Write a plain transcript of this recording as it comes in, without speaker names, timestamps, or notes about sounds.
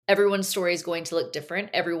everyone's story is going to look different.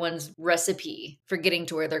 Everyone's recipe for getting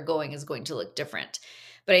to where they're going is going to look different.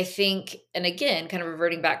 But I think, and again, kind of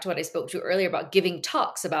reverting back to what I spoke to earlier about giving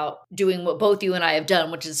talks, about doing what both you and I have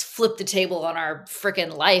done, which is flip the table on our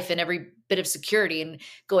freaking life and every bit of security and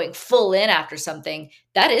going full in after something.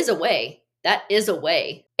 That is a way. That is a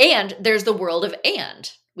way. And there's the world of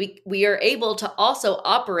and. We are able to also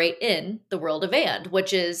operate in the world of and,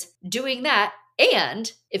 which is doing that.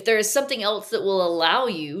 And if there is something else that will allow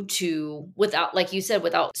you to, without, like you said,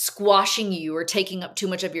 without squashing you or taking up too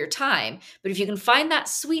much of your time, but if you can find that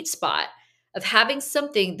sweet spot of having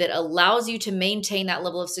something that allows you to maintain that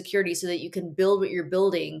level of security so that you can build what you're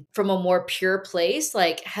building from a more pure place,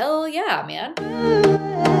 like, hell yeah, man.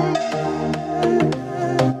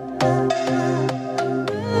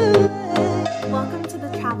 Welcome to the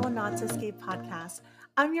Travel Not to Escape podcast.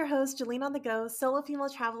 I'm your host, Jolene on the Go, solo female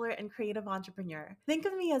traveler and creative entrepreneur. Think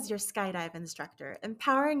of me as your skydive instructor,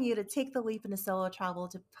 empowering you to take the leap into solo travel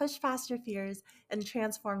to push past your fears and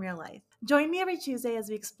transform your life. Join me every Tuesday as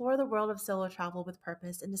we explore the world of solo travel with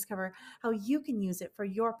purpose and discover how you can use it for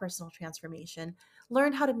your personal transformation,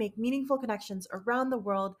 learn how to make meaningful connections around the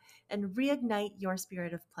world, and reignite your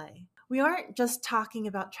spirit of play. We aren't just talking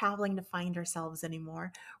about traveling to find ourselves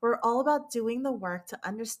anymore. We're all about doing the work to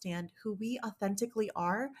understand who we authentically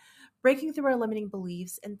are, breaking through our limiting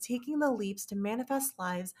beliefs, and taking the leaps to manifest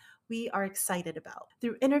lives we are excited about.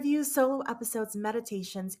 Through interviews, solo episodes, and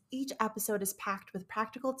meditations, each episode is packed with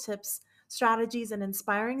practical tips, strategies, and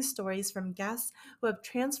inspiring stories from guests who have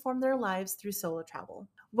transformed their lives through solo travel.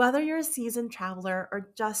 Whether you're a seasoned traveler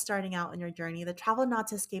or just starting out on your journey, the Travel Not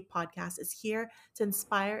to Escape podcast is here to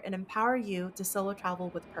inspire and empower you to solo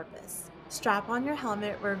travel with purpose. Strap on your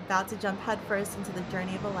helmet. We're about to jump headfirst into the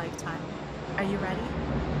journey of a lifetime. Are you ready?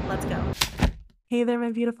 Let's go. Hey there,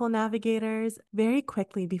 my beautiful navigators. Very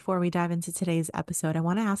quickly before we dive into today's episode, I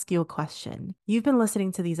want to ask you a question. You've been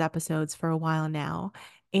listening to these episodes for a while now,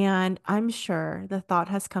 and I'm sure the thought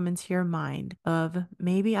has come into your mind of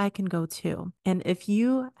maybe I can go too. And if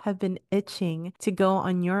you have been itching to go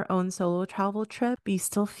on your own solo travel trip, but you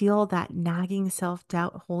still feel that nagging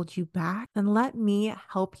self-doubt hold you back, then let me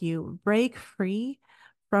help you break free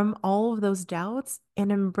from all of those doubts and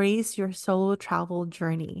embrace your solo travel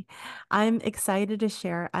journey. I'm excited to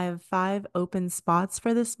share. I have 5 open spots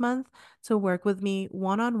for this month to work with me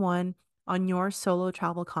one-on-one on your solo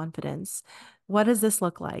travel confidence. What does this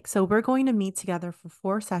look like? So we're going to meet together for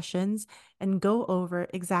 4 sessions and go over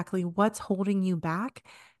exactly what's holding you back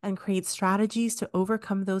and create strategies to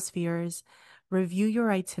overcome those fears. Review your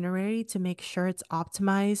itinerary to make sure it's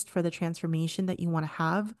optimized for the transformation that you want to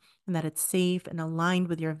have and that it's safe and aligned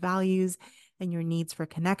with your values and your needs for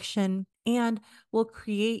connection. And we'll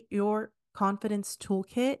create your confidence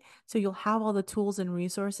toolkit so you'll have all the tools and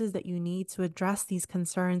resources that you need to address these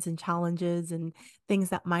concerns and challenges and things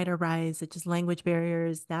that might arise, such as language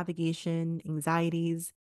barriers, navigation,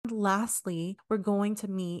 anxieties. Lastly, we're going to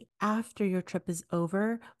meet after your trip is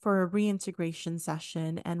over for a reintegration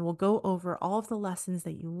session, and we'll go over all of the lessons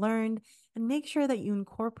that you learned and make sure that you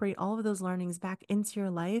incorporate all of those learnings back into your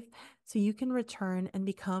life so you can return and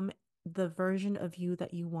become the version of you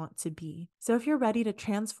that you want to be. So if you're ready to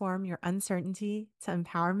transform your uncertainty to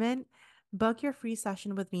empowerment, book your free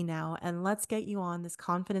session with me now and let's get you on this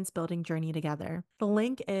confidence building journey together. The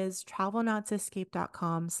link is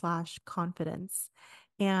travelnottoescape.com/confidence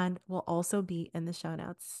and will also be in the show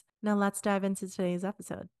notes. Now let's dive into today's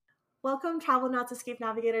episode. Welcome, Travel Not to Escape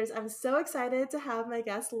navigators. I'm so excited to have my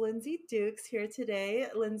guest, Lindsey Dukes, here today.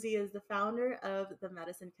 Lindsey is the founder of the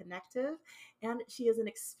Medicine Connective, and she is an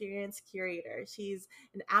experienced curator. She's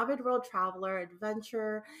an avid world traveler,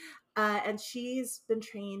 adventurer, and she's been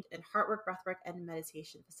trained in heartwork, breathwork, and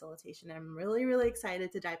meditation facilitation. And I'm really, really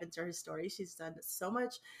excited to dive into her story. She's done so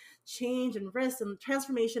much change and risk and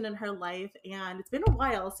transformation in her life, and it's been a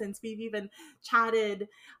while since we've even chatted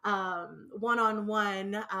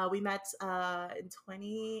one-on-one. We met in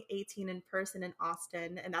 2018 in person in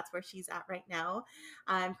Austin, and that's where she's at right now.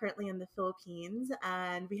 I'm currently in the Philippines,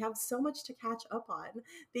 and we have so much to catch up on.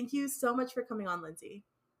 Thank you so much for coming on, Lindsey.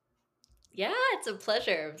 Yeah, it's a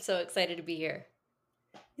pleasure. I'm so excited to be here.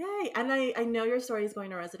 Yay. And I know your story is going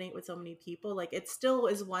to resonate with so many people. Like, it still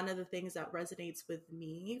is one of the things that resonates with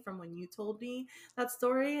me from when you told me that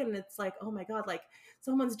story. And it's like, oh my God, like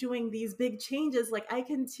someone's doing these big changes. Like, I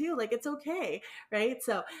can too. Like, it's okay. Right.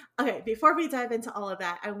 So, okay, before we dive into all of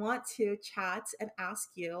that, I want to chat and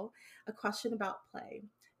ask you a question about play.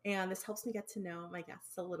 And this helps me get to know my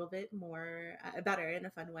guests a little bit more better in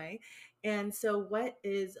a fun way. And so, what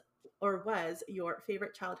is or was your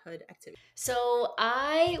favorite childhood activity? So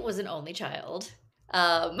I was an only child.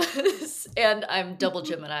 Um, and I'm double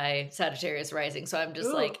Gemini Sagittarius rising, so I'm just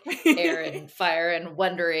Ooh. like air and fire and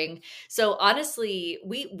wondering. So honestly,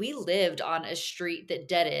 we lived on a street that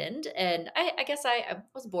dead end, and I guess I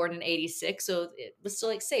was born in '86, so it was still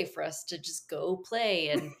like safe for us to just go play.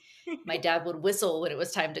 And my dad would whistle when it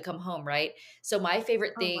was time to come home, right? So my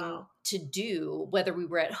favorite Oh, thing wow. to do, whether we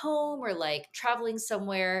were at home or like traveling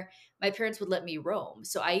somewhere, my parents would let me roam.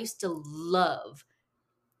 So I used to love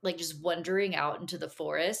like just wandering out into the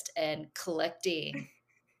forest and collecting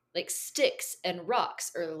like sticks and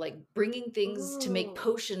rocks, or like bringing things to make Ooh.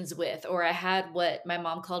 potions with. Or I had what my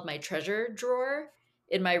mom called my treasure drawer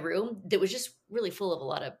in my room that was just really full of a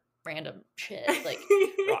lot of random shit, like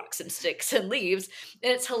rocks and sticks and leaves.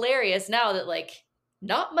 And it's hilarious now that like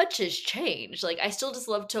not much has changed. Like I still just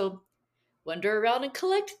love to wander around and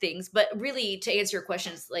collect things. But really, to answer your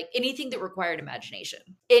questions, like anything that required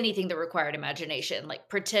imagination, like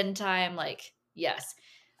pretend time, like yes.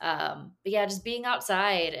 But yeah, just being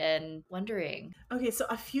outside and wondering. Okay, so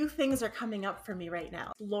a few things are coming up for me right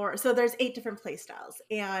now. Lore. So there's 8 different play styles,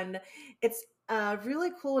 and it's really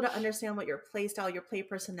cool to understand what your play style, your play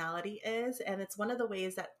personality is, and it's one of the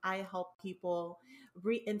ways that I help people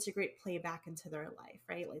reintegrate play back into their life.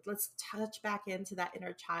 Right, like let's touch back into that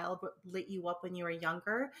inner child, what lit you up when you were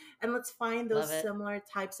younger, and let's find Love those it. similar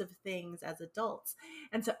types of things as adults.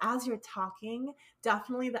 And so as you're talking,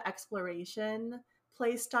 definitely the exploration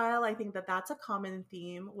play style. I think that that's a common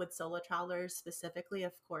theme with solo travelers specifically,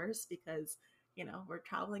 of course, because we're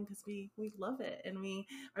traveling because we love it and we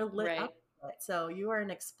are lit up Right. with it. So you are an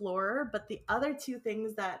explorer. But the other two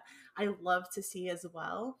things that I love to see as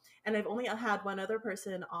well, and I've only had one other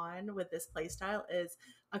person on with this play style, is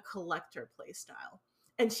a collector play style.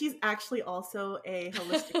 And she's actually also a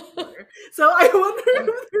holistic healer. So I wonder Um,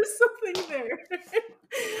 if there's something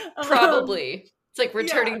there. Probably. It's like Yeah,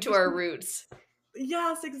 returning to 'cause our roots.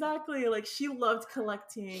 yes, exactly. Like she loved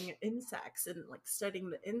collecting insects and like studying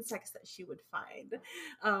the insects that she would find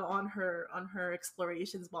on her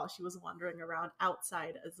explorations while she was wandering around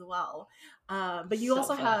outside as well. But you So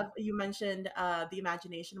also fun. you mentioned the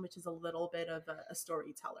imagination, which is a little bit of a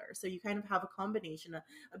storyteller. So you kind of have a combination, a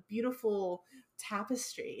beautiful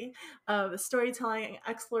tapestry of storytelling,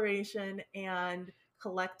 exploration, and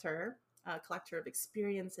collector, collector of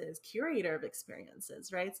experiences, curator of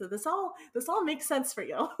experiences, right? So this all makes sense for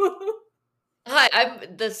you. Hi,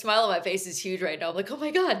 I'm the smile on my face is huge right now. I'm like, oh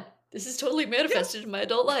my God, this is totally manifested in my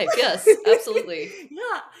adult life. Yes, absolutely. Yeah,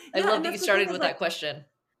 I yeah, love and that you that's the thing started is with like, that question.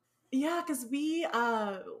 yeah, because we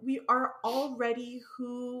are already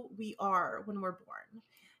who we are when we're born,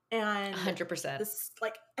 and 100%. this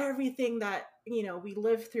like everything that we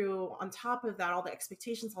live through on top of that, all the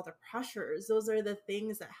expectations, all the pressures, those are the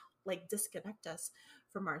things that like disconnect us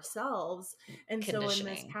from ourselves. And so in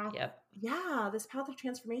this Conditioning. path, Yep. yeah, this path of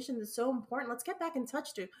transformation is so important. Let's get back in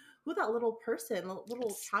touch to who that little person, little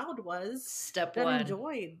That's child was step that one.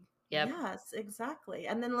 enjoyed. Yep. Yes, exactly.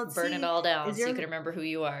 And then let's Burn it see, all down is so you your can remember who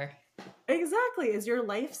you are. exactly. Is your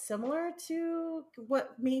life similar to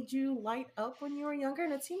what made you light up when you were younger?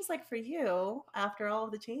 And it seems like for you, after all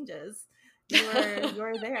of the changes, you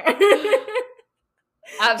are there.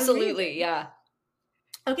 Absolutely. Amazing. Yeah.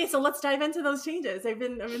 Okay, so let's dive into those changes. I've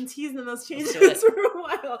been teasing those Let's changes do it. for a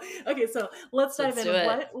while. Okay, so let's dive Let's in. do it.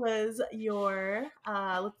 What was your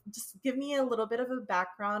just give me a little bit of a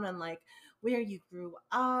background on like where you grew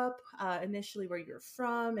up, initially where you're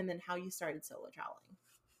from, and then how you started solo traveling.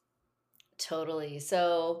 Totally.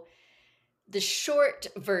 So the short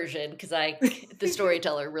version, because the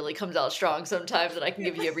storyteller really comes out strong sometimes, and I can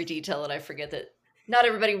give you every detail, and I forget that not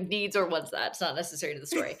everybody needs or wants that. It's not necessary to the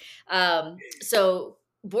story. So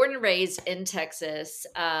born and raised in Texas,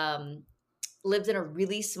 lived in a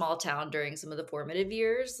really small town during some of the formative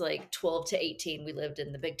years, like 12 to 18. We lived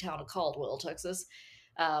in the big town of Caldwell, Texas,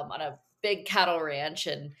 on a big cattle ranch.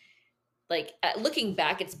 And like looking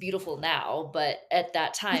back, it's beautiful now, but at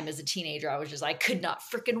that time as a teenager, I could not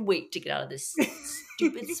freaking wait to get out of this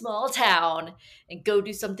stupid small town and go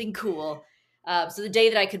do something cool. So the day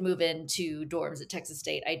that I could move into dorms at Texas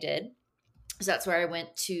State, I did. So that's where I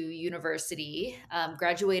went to university.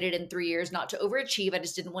 Graduated in 3 years, not to overachieve. I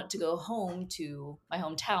just didn't want to go home to my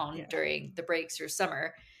hometown Yeah. during the breaks or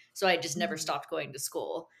summer. So I just never Mhm. stopped going to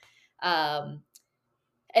school. Um,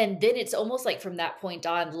 and then it's almost like from that point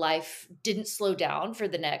on, life didn't slow down for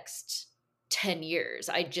the next 10 years.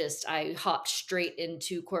 I hopped straight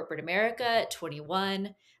into corporate America at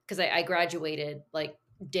 21 because I graduated like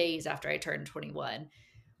days after I turned 21.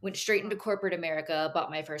 Went straight into Wow. corporate America, bought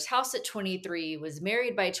my first house at 23, was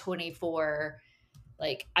married by 24,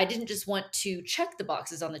 Like, I didn't just want to check the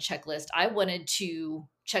boxes on the checklist. I wanted to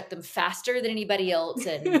check them faster than anybody else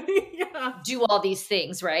and Yeah. do all these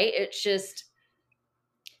things, right? It's just,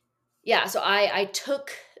 yeah. So I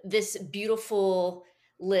took this beautiful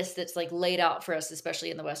list that's like laid out for us,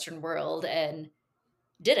 especially in the Western world, and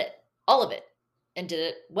did it, all of it, and did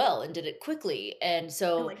it well and did it quickly. And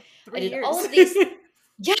In so like I 3 did all years. of these.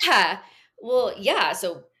 Yeah. Well, yeah.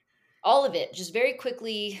 So all of it just very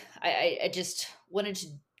quickly. I just wanted to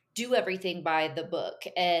do everything by the book.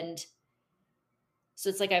 And so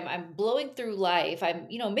it's like I'm blowing through life. I'm,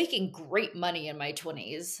 making great money in my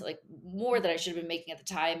 20s, like more than I Mhm, should have been making at the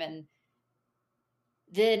time. And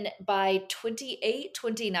then by 28,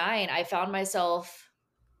 29, I found myself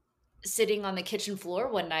sitting on the kitchen floor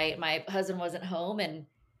one night. My husband wasn't home, and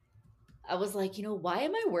I was like, why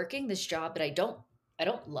am I working this job that I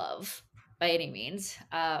don't love by any means?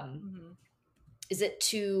 mhm, Is it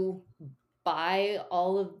to buy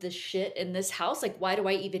all of the shit in this house? Like, why do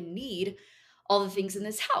I even need all the things in mhm,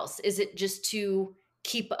 this house? Is it just to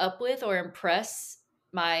keep up with or impress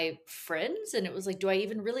my friends? And it was like, do I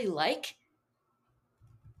even really like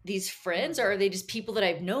these friends, or mhm, are they just people that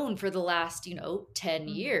I've known for the last, 10 mhm.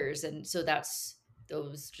 years? And so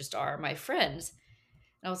those just are my friends.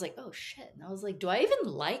 And I was like, oh shit. And I was like, do I even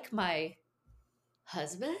like my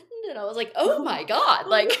husband? And I was like, oh my God.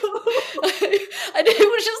 Like, Oh,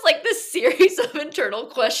 it was just like this series of internal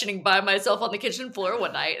questioning by myself on the kitchen floor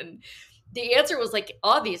one night. And the answer was like,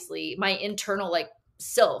 obviously, my internal like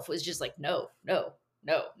self was just like, no, no,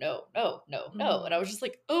 no, no, no, no, no. no. And I Mhm. was just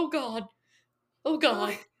like, oh God,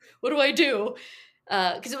 what do I do?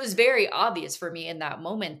 Because it was very obvious for me in that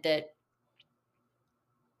moment that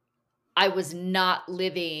I was not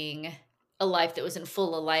living a life that was in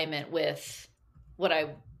full alignment with what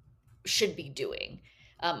I should be doing.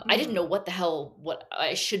 I didn't know Mhm, what the hell what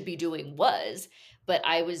I should be doing was, but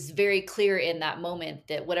I was very clear in that moment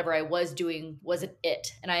that whatever I was doing wasn't it.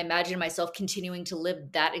 And I imagined myself continuing to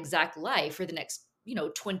live that exact life for the next,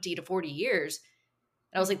 20 to 40 years.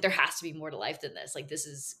 And I was like, there mhm. has to be more to life than this. Like, this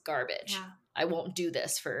is garbage. Yeah. I won't do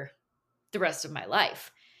this for the rest of my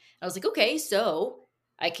life. I was like, okay, so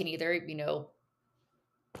I can either,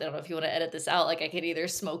 I don't know if you want to edit this out. Like, I could either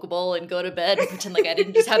smoke a bowl and go to bed and pretend like I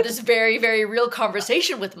didn't just have this very, very real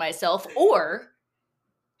conversation with myself, or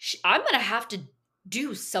I'm going to have to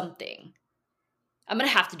do something. I'm going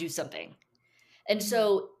to have to do something. And Mhm,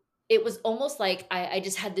 so it was almost like I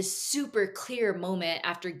just had this super clear moment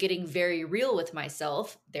after getting very real with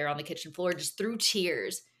myself there on the kitchen floor, just through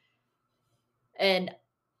tears. And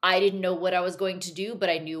I didn't know what I was going to do, but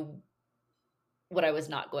I knew what I was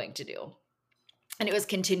not going to do. And it was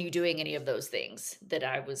continue doing any of those things that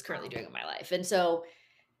I was currently wow. doing in my life. And so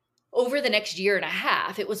over the next year and a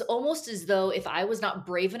half, it was almost as though if I was not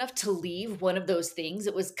brave enough to leave one of those things,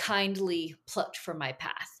 it was kindly plucked from my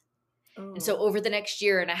path. And so Oh, over the next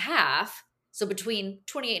year and a half, so between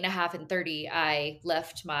 28 and a half and 30, I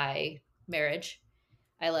left my marriage.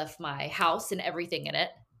 I left my house and everything in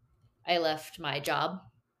it. I left my job.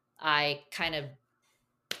 I kind of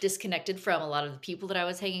disconnected from a lot of the people that I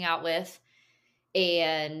was hanging out with.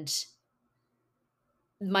 And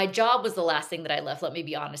my job was the last thing that I left, let me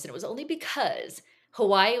be honest, and it was only because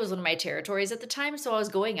Hawaii was one of my territories at the time, so I was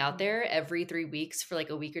going out mhm. there every 3 weeks for, like,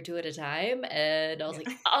 a week or 2 at a time, and I was Yeah.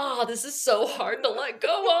 like, "Oh, this is so hard to let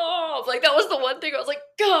go of." Like, that was the one thing I was like,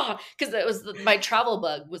 "God," 'cause that was my travel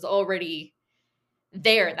bug was already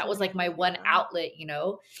there, and that was, like, my Activated, one yeah. outlet.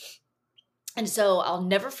 And so I'll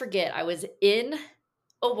never forget, I was in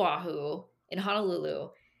Oahu, in Honolulu,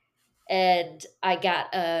 and I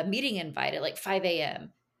got a meeting invite at, like, 5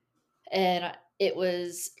 a.m. And it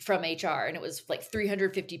was from HR, and it was like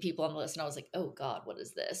 350 people on the list. And I was like, oh God, what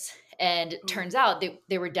is this? And it Oh, turns out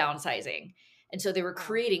they were downsizing. And so they were wow.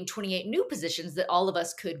 creating 28 new positions that all of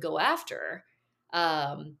us could go after.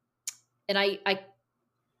 Um, and I,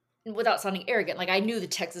 without sounding arrogant, like I knew the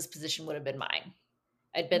Texas position would have been mine.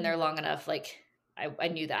 I'd been there Mhm. long enough. Like I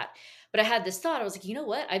knew that. But I had this thought. I was like, you know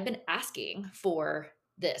what? I've been asking for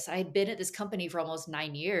this. I had been at this company for almost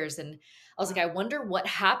 9 years. And I was like, I Wow. wonder what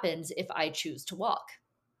happens if I choose to walk.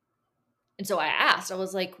 And so I asked, I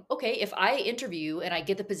was like, okay, if I interview and I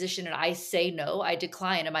get the position and I say no, I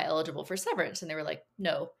decline, am I eligible for severance? And they were like,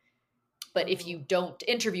 no. But if you Oh, don't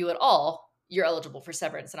interview at all, you're eligible for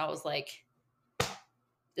severance. And I was like,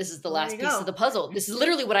 this is the well, there you last piece of go. the puzzle. This is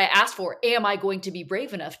literally what I asked for. Am I going to be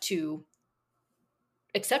brave enough to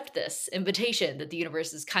accept this invitation that the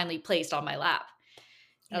universe has kindly placed on my lap?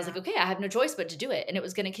 And I was like, Yeah. okay, I have no choice but to do it. And it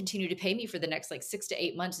was going to continue to pay me for the next like 6 to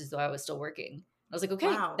 8 months as though I was still working. I was like,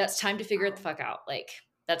 okay, Wow. that's time to figure it the Wow. fuck out. Like,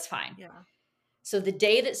 that's fine. Yeah. So the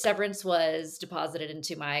day that severance was deposited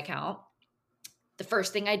into my account, the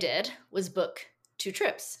first thing I did was book 2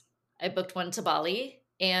 trips. I booked one to Bali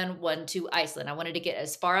and one to Iceland. I wanted to get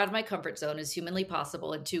as far out of my comfort zone as humanly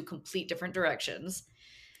possible in 2 complete different directions.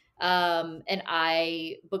 And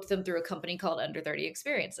I booked them through a company called Under 30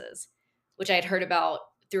 Experiences, which I had heard about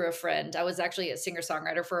through a friend. I was actually a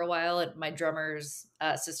singer-songwriter for a while, and my drummer's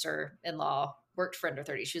sister-in-law worked for Under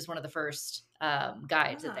 30. She was one of the first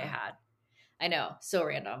guides that they Ah. had. I know, so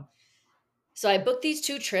random. So I booked these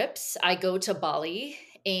 2 trips. I go to Bali,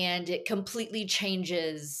 and it completely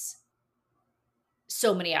changes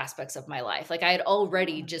so many aspects of my life. Like I had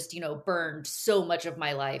already Mm. just, burned so much of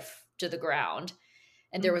my life to the ground.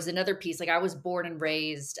 And there was Mhm. another piece, like I was born and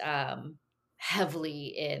raised heavily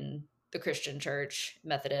in the Christian church,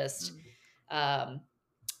 Methodist. Mm. Um,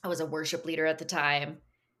 I was a worship leader at the time,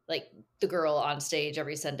 like the girl on stage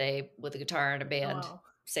every Sunday with a guitar and a Oh, band wow.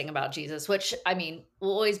 sing about Jesus, which I mean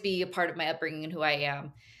will always be a part of my upbringing and who I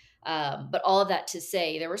am. But all of that to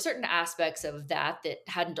say, there were certain aspects of that that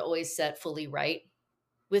hadn't always set fully right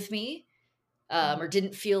with me, or Mhm.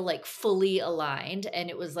 didn't feel like fully aligned. And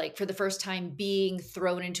it was like for the first time being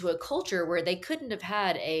thrown into a culture where they couldn't have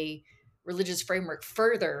had a religious framework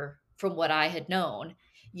further from what I had known,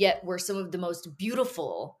 yet were some of the most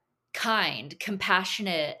beautiful, kind,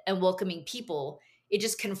 compassionate, and welcoming people. It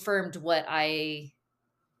just confirmed what I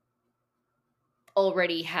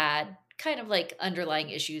already had kind of like underlying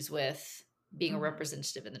issues with being a Mhm.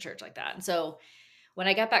 representative in the church like that. And so when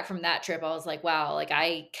I got back from that trip, I was like, wow, like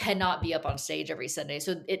I cannot be up on stage every Sunday.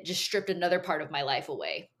 So it just stripped another part of my life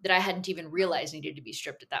away that I hadn't even Wow. realized needed to be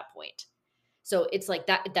stripped at that point. So it's like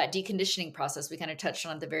that deconditioning process we kind of touched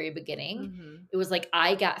on at the very beginning. Mhm. It was like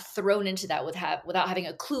I got thrown into that without having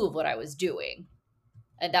a clue of what I was doing.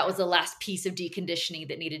 And that was Yeah. the last piece of deconditioning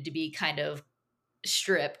that needed to be kind of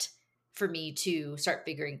stripped for me to start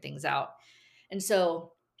figuring things out. And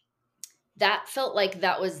so that felt like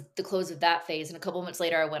that was the close of that phase. And a couple months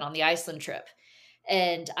later, I went on the Iceland trip.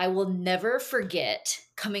 And I will never forget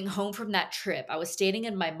coming home from that trip. I was standing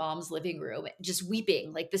in my mom's living room, just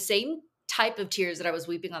weeping, like the same type of tears that I was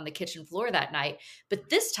weeping on the kitchen floor that night. But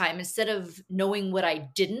this time, instead of knowing what I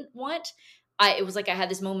didn't want, it was like I had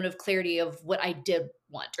this moment of clarity of what I did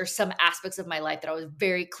want, or some aspects of my life that I was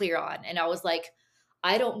very clear on. And I was like,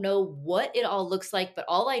 I don't know what it all looks like, but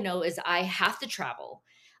all I know is I have to travel.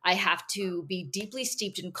 I have to be deeply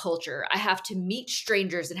steeped in culture. I have to meet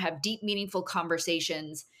strangers and have deep, meaningful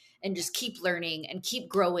conversations and just keep learning and keep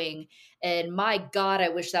growing. And my God, I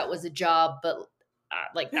wish that was a job, but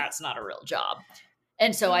like that's not a real job.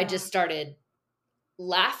 And so I Yeah. just started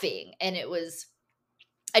laughing, and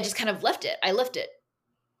I just kind of left it. I left it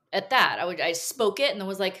at that. I spoke it and then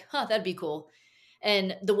was like, huh, that'd be cool.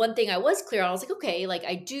 And the one thing I was clear on, I was like, okay, like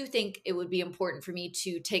I do think it would be important for me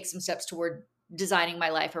to take some steps toward designing my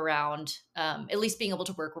life around at least being able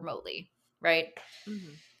to work remotely. Right.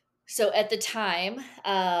 Mhm. So at the time,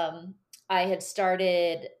 I'd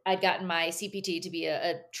gotten my CPT to be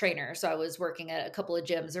a trainer. So I was working at a couple of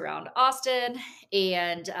gyms around Austin.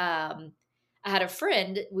 And I had a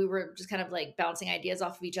friend, we were just kind of like bouncing ideas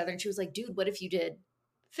off of each other. And she was like, dude, what if you did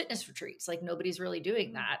fitness retreats? Like nobody's really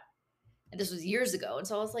doing Mm. that. And this was years ago. And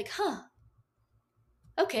so I was like, huh,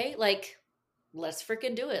 okay, like let's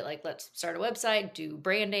freaking do it. Like let's start a website, do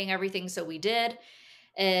branding, everything. So we did.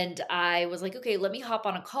 And I was like, okay, let me hop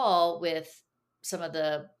on a call with some of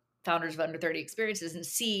the founders of Under 30 Experiences and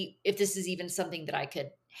see if this is even something that I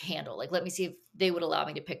could handle. Like, let me see if they would allow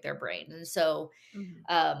me to pick their brain. And so Mhm.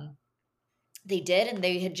 um, they did, and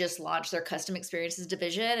they had just launched their custom experiences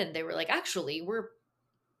division. And they were like, actually,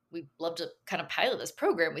 we'd love to kind of pilot this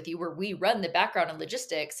program with you where we run the background and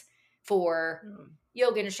logistics for Mm.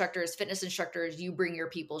 yoga instructors, fitness instructors. You bring your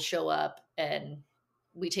people, show up, and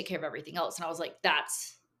we take care of everything else. And I was like,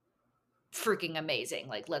 that's freaking amazing.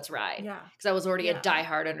 Like, let's ride. Yeah. Because I was already a Yeah.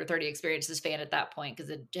 diehard Under 30 Experiences fan at that point because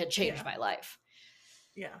it had changed Yeah. my life.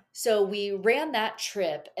 Yeah. So we ran that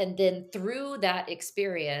trip. And then through that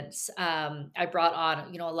experience, I brought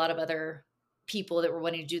on, a lot of other people that were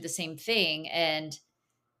wanting to do the same thing. And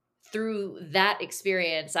through that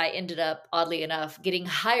experience, I ended up, oddly enough, getting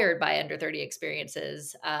hired by Under 30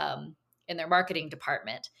 Experiences in their marketing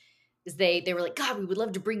department. Because they were like, God, we would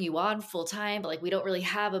love to bring you on full time, but like we don't really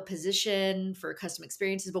have a position for custom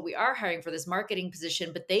experiences, but we are hiring for this marketing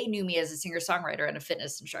position. But they knew me as a singer songwriter and a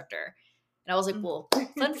fitness instructor. And I was like, Mhm. well,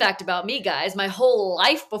 fun fact about me, guys, my whole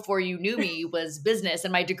life before you knew me was business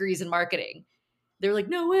and my degrees in marketing. They were like,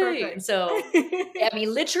 no way. And Perfect. so, I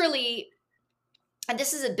mean, literally, and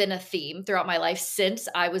this has been a theme throughout my life since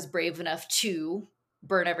I was brave enough to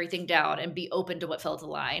burn everything down and be open to what felt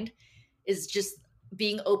aligned. is just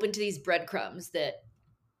being open to these breadcrumbs that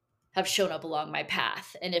have shown up along my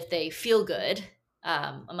path. And if they feel good,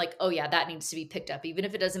 I'm like, oh yeah, that needs to be picked up. Even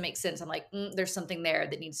if it doesn't make sense, I'm like, there's something there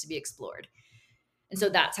that needs to be explored. And so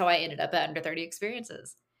that's how I ended up at Under 30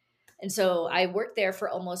 Experiences. And so I worked there for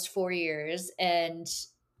almost 4 years. And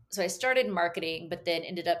so I started marketing, but then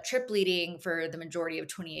ended up trip leading for the majority of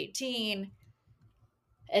 2018.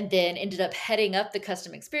 And then ended up heading up the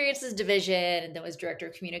custom experiences division, and then was director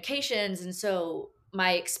of communications. And so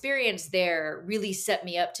my experience there really set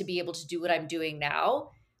me up to be able to do what I'm doing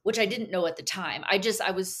now, which I didn't know at the time.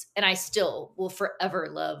 And I still will forever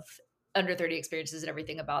love Under 30 Experiences and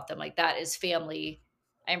everything about them. Like, that is family.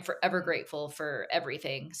 I'm forever grateful for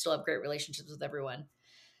everything. Still have great relationships with everyone.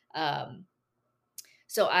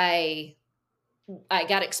 So I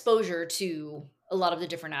got exposure to a lot of the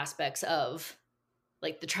different aspects of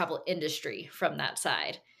like the travel industry from that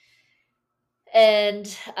side. And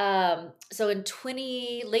so in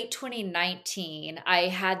late 2019, I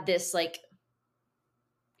had this like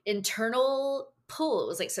internal pull. It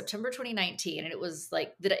was like September 2019, and it was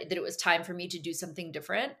like that it was time for me to do something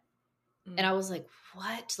different. And I was like,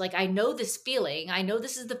 what? Like, I know this feeling. I know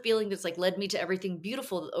this is the feeling that's like led me to everything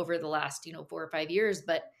beautiful over the last, 4 or 5 years,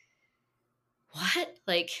 but what?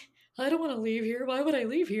 Like, I don't want to leave here. Why would I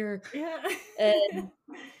leave here? Yeah. And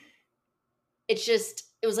it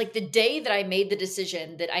was like the day that I made the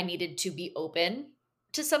decision that I needed to be open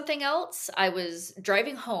to something else. I was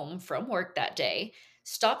driving home from work that day,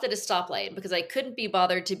 stopped at a stoplight because I couldn't be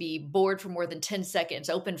bothered to be bored for more than 10 seconds,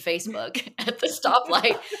 open Facebook at the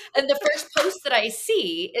stoplight. And the first post that I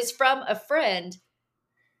see is from a friend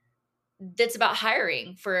that's about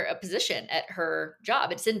hiring for a position at her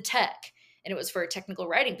job. It's in tech, and it was for a technical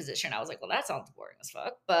writing position. I was like, well, that sounds boring as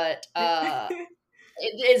fuck. But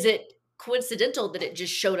is it coincidental that it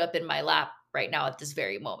just showed up in my lap right now at this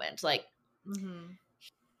very moment? Like,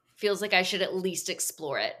 feels like I should at least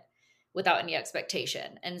explore it without any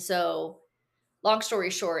expectation. And so, long story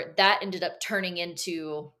short, that ended up turning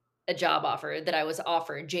into a job offer that I was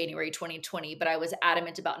offered January 2020, but I was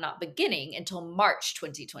adamant about not beginning until March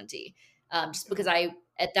 2020. Just because I,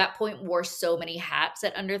 at that point, wore so many hats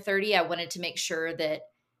at Under 30. I wanted to make sure that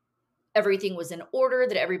everything was in order,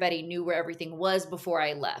 that everybody knew where everything was before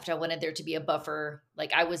I left. I wanted there to be a buffer.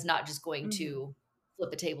 Like, I was not just going to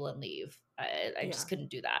flip a table and leave. I just couldn't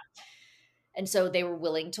do that. And so they were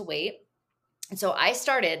willing to wait. And so I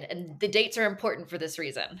started, and the dates are important for this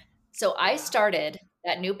reason. So I started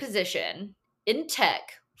that new position in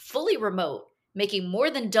tech, fully remote, making more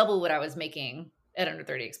than double what I was making at Under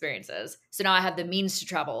 30 Experiences. So now I have the means to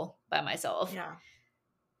travel by myself. Yeah.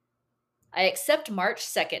 I accept March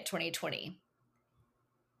 2nd, 2020.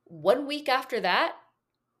 1 week after that,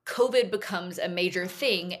 COVID becomes a major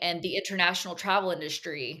thing, and the international travel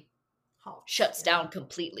industry shuts down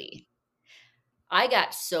completely. I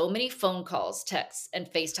got so many phone calls, texts, and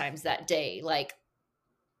FaceTimes that day. Like,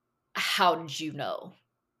 how did you know?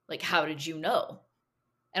 Like, how did you know?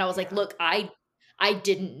 And I was like, look, I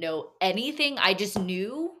didn't know anything. I just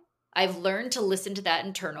knew. I've learned to listen to that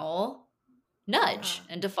internal nudge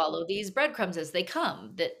and to follow these breadcrumbs as they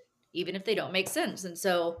come, that even if they don't make sense. And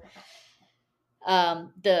so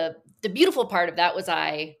the beautiful part of that was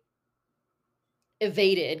I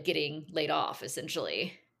evaded getting laid off,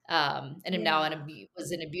 essentially. And am now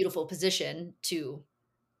was in a beautiful position to,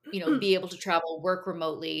 be able to travel, work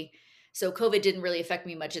remotely. So COVID didn't really affect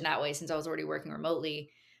me much in that way, since I was already working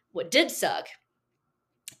remotely. What did suck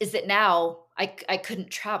is that now I couldn't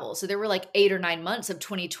travel. So there were like 8 or 9 months of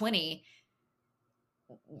 2020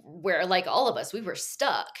 where, like all of us, we were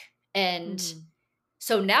stuck. And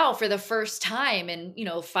so now, for the first time in,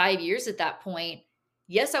 5 years at that point,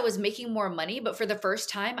 yes, I was making more money, but for the first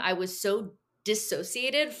time, I was so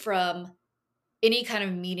dissociated from any kind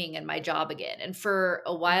of meaning in my job again. And for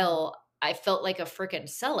a while, I felt like a freaking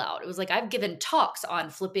sellout. It was like, I've given talks on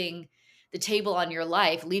flipping the table on your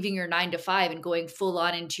life, leaving your 9 to 5 and going full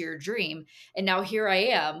on into your dream. And now here I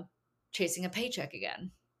am chasing a paycheck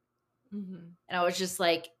again. And I was just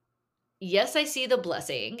like, yes, I see the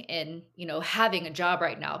blessing in, having a job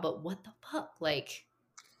right now, but what the fuck? Like,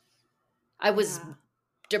 I was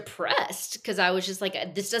depressed because I was just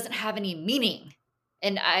like, this doesn't have any meaning.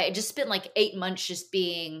 And I just spent like 8 months just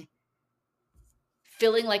feeling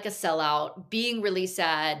like a sellout, being really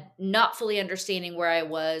sad, not fully understanding where I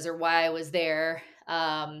was or why I was there.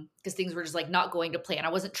 Because things were just like not going to plan.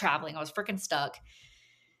 I wasn't traveling. I was freaking stuck.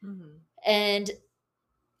 And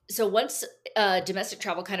so once domestic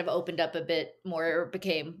travel kind of opened up a bit more,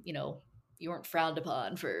 became, you weren't frowned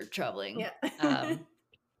upon for traveling. I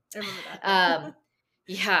remember that.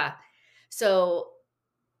 Yeah. So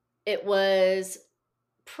It was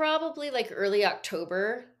probably like early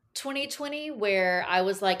October 2020 where I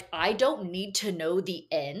was like, I don't need to know the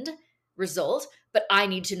end result, but I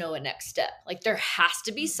need to know a next step. Like there has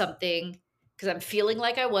to be Mhm. something because I'm feeling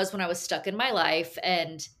like I was when I was stuck in my life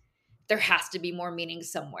and there has to be more meaning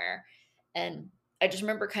somewhere. And I just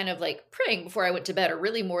remember kind of like praying before I went to bed, or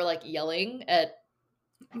really more like yelling at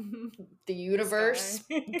the The sky. universe,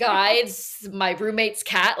 guides, my roommate's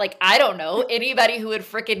cat. Like, I don't know, anybody who would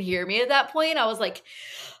freaking hear me at that point. I was like,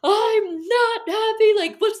 I'm not happy.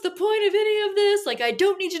 Like, what's the point of any of this? Like, I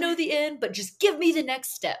don't need to know the end, but just give me the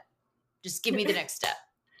next step. Just give me the next step.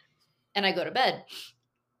 And I go to bed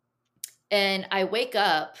and I wake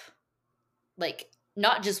up, like,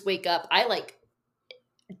 not just wake up, I like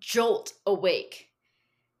jolt awake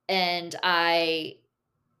and I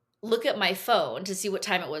look at my phone to see what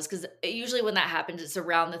time it was because usually when that happens, it's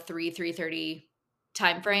around the 3:30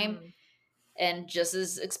 time frame. Mm. And just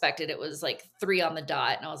as expected, it was like 3 on the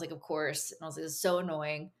dot. And I was like, of course. And I was like, this is so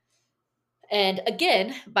annoying. And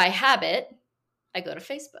again, by habit, I go to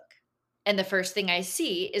Facebook. And the first thing I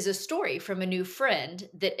see is a story from a new friend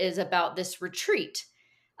that is about this retreat.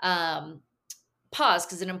 Um, Pause,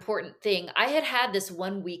 because an important thing. I had this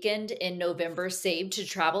one weekend in November saved to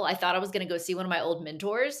travel. I thought I was going to go see one of my old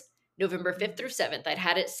mentors, November 5th Mhm. through 7th. I'd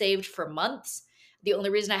had it saved for months. The only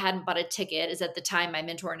reason I hadn't bought a ticket is at the time my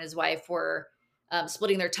mentor and his wife were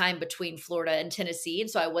splitting their time between Florida and Tennessee.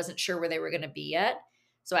 And so I wasn't sure where they were going to be yet.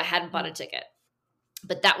 So I hadn't bought a Mm. ticket.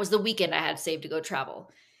 But that was the weekend I had saved to go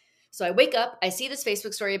travel. So I wake up, I see this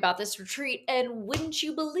Facebook story about this retreat, and wouldn't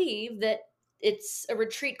you believe that it's a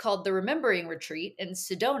retreat called the Remembering Retreat in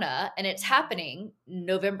Sedona, and it's Mm. happening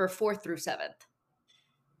November 4th through 7th.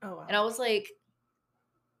 Oh And wow. I was like,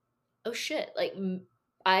 oh shit. Like,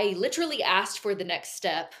 I literally asked for the next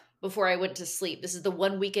step before I went to sleep. This is the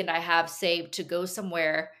one weekend I have saved to go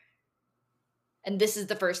somewhere. And this is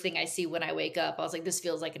the first thing I see when I wake up. I was like, this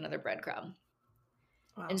feels like another breadcrumb.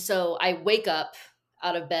 And Wow. so I wake up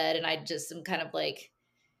out of bed and I just am kind of like,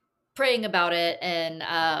 praying about it, and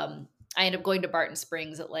I ended up going to Barton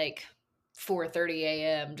Springs at like 4:30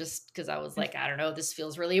 a.m. just because I was like, I don't know, this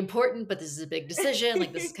feels really important, but this is a big decision.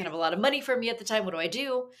 Like this is kind of a lot of money for me at the time. What do I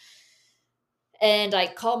do? And I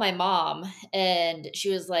call my mom, and she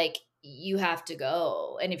was like, "You have to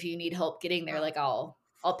go, and if you need help getting there, Wow. like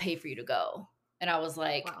I'll pay for you to go." And I was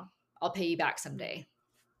like, Wow. "I'll pay you back Mm. someday.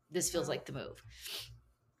 This feels Wow. like the move."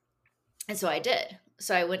 And so I did.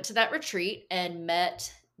 So I went to that retreat and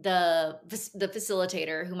met the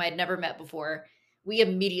facilitator whom I'd never met before. We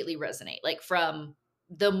immediately resonate. Like from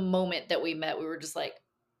the moment that we met, we were just like,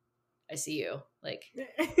 I see you. Like,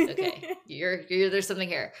 okay, you're there's something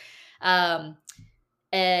here. Um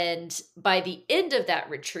and by the end of that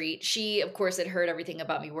retreat, she of course had heard everything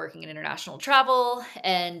about me working in international travel,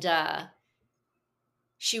 and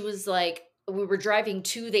she was like, we were driving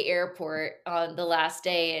to the airport on the last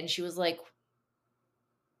day, and she was like,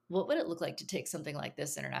 what would it look like to take something like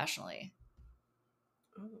this internationally?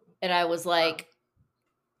 Ooh. And I was Wow. like,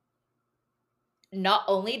 not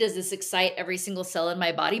only does this excite every single cell in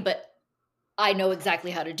my body, but I know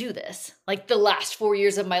exactly how to do this. Like the last 4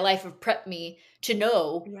 years of my life have prepped me to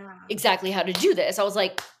know Yeah. exactly how to do this. I was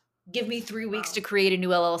like, give me 3 weeks to Wow. create a new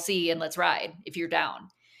LLC and let's ride if you're down.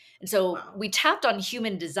 And so Wow. we tapped on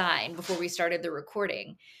human design before we started the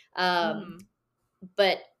recording. Mhm.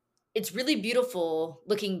 But it's really beautiful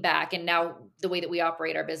looking back and now the way that we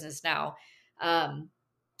operate our business now. Um,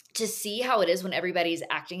 to see how it is when everybody's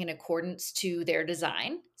acting in accordance to their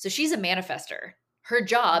design. So she's a manifester. Her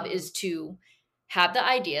job Mm. is to have the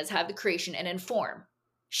ideas, have the creation, and inform.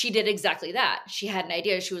 She did exactly that. She had an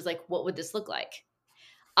idea. She was like, what would this look like?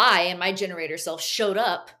 I and my generator self showed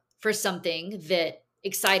up for something that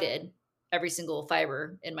excited every single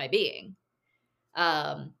fiber in my being.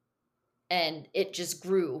 Um, and it just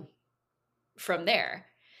grew from there.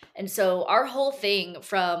 And so our whole thing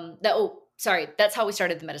from that, oh, sorry, that's how we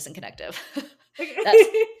started the Medicine Connective. that's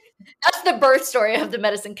That's the birth story of the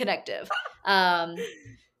Medicine Connective. Um,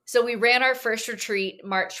 so we ran our first retreat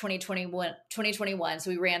March 2021. So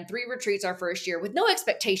we ran 3 retreats our first year with no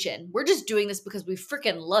expectation. We're just doing this because we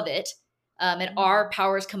freaking love it. And our Mhm.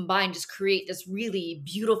 powers combined just create this really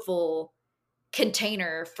beautiful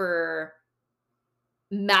container for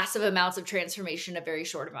massive amounts of transformation in a very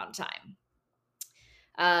short amount of time.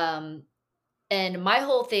 Um, and my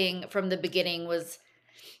whole thing from the beginning was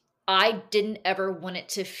I didn't ever want it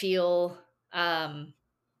to feel um,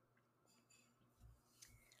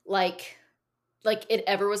 like it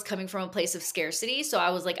ever was coming from a place of scarcity. So I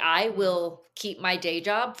was like, I Mm. will keep my day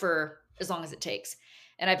job for as long as it takes.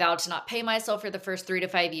 And I vowed to not pay myself for the first 3 to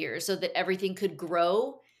 5 years so that everything could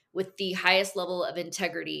grow with the highest level of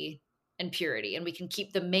integrity and purity. And we can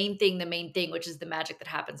keep the main thing, which is the magic that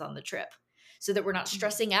happens on the trip, so that we're not Mhm.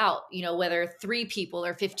 stressing out, whether 3 people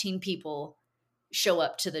or 15 people show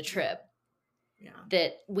up to the Yeah. trip. Yeah.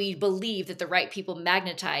 That we believe that the right people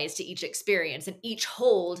magnetize to each experience and each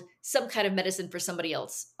hold some kind of medicine for somebody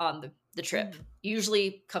else on the trip. Mhm.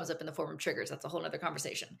 Usually comes up in the form of triggers. That's a whole nother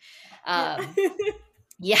conversation. Yeah.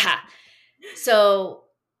 Yeah. So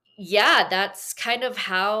yeah, that's kind of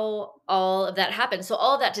how all of that happened. So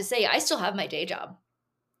all of that to say, I still have my day job.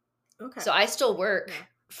 So Okay. I still work Yeah.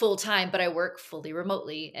 full time, but I work fully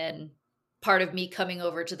remotely. And part of me coming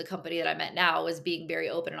over to the company that I'm at now was being very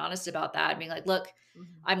open and honest about that. Being like, look, Mhm.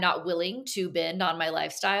 I'm not willing to bend on my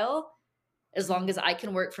lifestyle as long as Mhm. I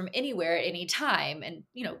can work from anywhere at any time and,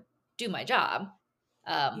 do my job.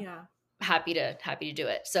 Um, Yeah. happy to do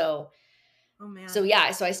it. Oh So man. yeah,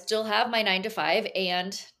 so I still have my 9 to 5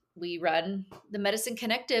 and we run the Medicine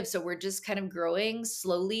Connective. So we're just kind of growing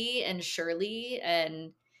slowly and surely.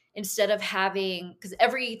 And instead of having, because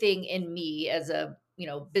everything in me as a,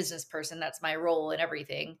 business person, that's my role in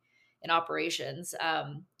everything in operations.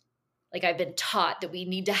 Like I've been taught that we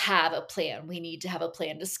need to have a plan. We need to have a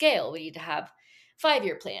plan to scale. We need to have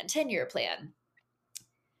 5-year plan, 10-year plan.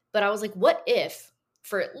 But I was like, what if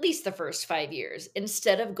for at least the first 5 years,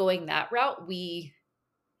 instead of going that route, we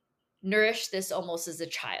nourish this almost as a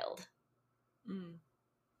child. Mm.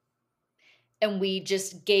 And we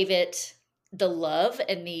just gave it the love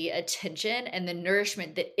and the attention and the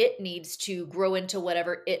nourishment that it needs to grow into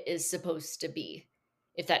whatever it is supposed to be.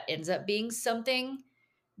 If that ends up being something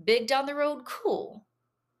big down the road, cool.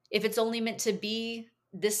 If it's only meant to be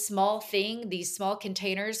this small thing, these small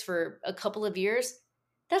containers for a couple of years,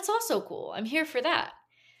 that's also cool. I'm here for that.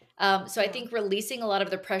 So I Yeah. think releasing a lot of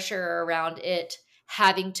the pressure around it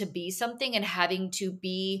having to be something and having to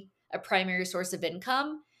be a primary source of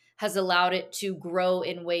income has allowed it to grow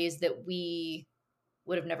in ways that we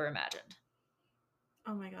would have never imagined.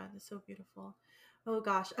 Oh my God, that's so beautiful. Oh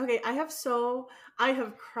gosh. Okay, I have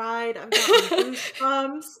cried. I've gotten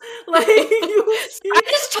goosebumps. Like you I see,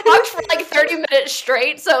 just talked for like 30 minutes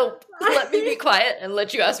straight, so let me be quiet and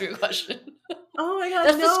let you ask me a question. oh my God,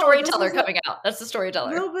 That's the no, this storyteller is coming out. That's the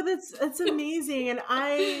storyteller. no, but it's amazing, and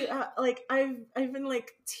I've been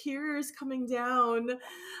like tears coming down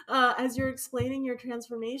as you're explaining your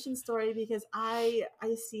transformation story because I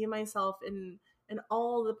see myself in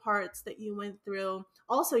all the parts that you went through.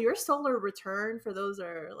 Also, your solar return for those who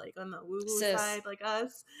are like on the woo woo Sis, side like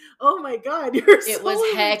us. Oh my God, your it was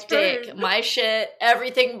solar hectic. return. My shit,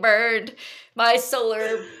 everything burned. My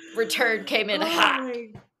solar return came in Oh hot.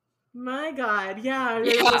 my God. Yeah.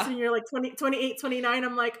 You're Yeah. listening, you're like 20, 28, 29.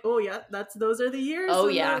 I'm like, oh yeah, those are the years Oh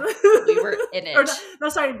when yeah. We were the, in or no, it. no,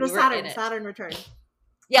 sorry, the We were in it. Saturn return. Oh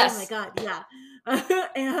my Yes. God. Yeah.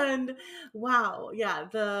 And wow. Yeah.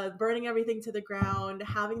 The burning everything to the ground,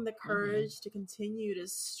 having the Mhm. courage to continue to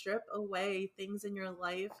strip away things in your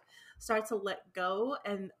life, start to let go.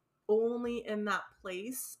 And only in that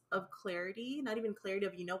place of clarity, not even clarity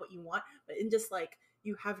of you know what you want, but in just like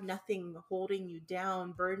you have nothing holding you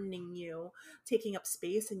down, burdening you, taking up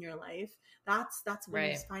space in your life. That's when you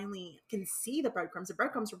Right. finally can see the breadcrumbs. The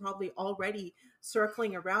breadcrumbs were probably already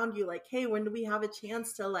circling around you like, hey, when do we have a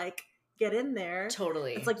chance to like get in there? It's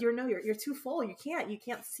Totally. like you're too full. You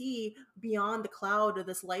can't see beyond the cloud of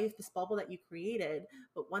this life, this bubble that you created.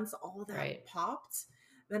 But once all that Right. popped,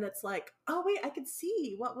 then it's like, oh wait, I could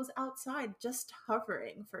see what was outside just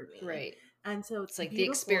hovering for me. Right. And so It's it's like the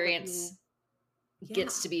beautiful that experience you, yeah.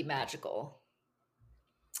 gets to be magical.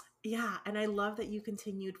 Yeah, and I love that you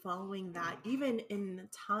continued following that even in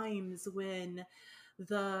times when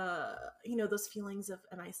those feelings of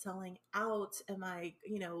am I selling out? Am I,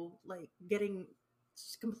 like getting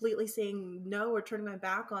completely saying no or turning my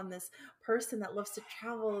back on this person that loves to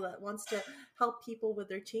travel, that wants to help people with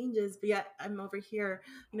their changes, but yet I'm over here,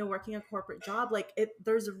 working a corporate job. Like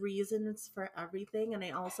there's reasons for everything. And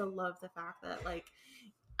I also love the fact that like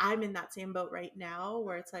I'm in that same boat right now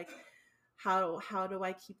where it's like how do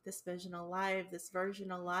I keep this vision alive, this version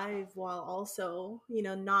alive, while also,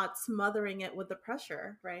 not smothering it with the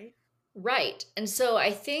pressure, right? Right. And so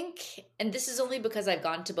I think, and this is only because I've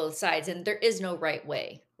gone to both sides, and there is no right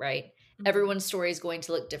way, right? Mm-hmm. Everyone's story is going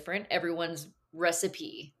to look different. Everyone's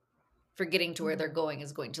recipe for getting to where they're Mm-hmm. going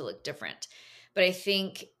is going to look different. But I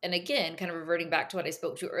think, and again, kind of reverting back to what I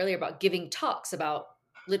spoke to earlier about giving talks about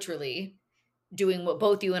literally doing what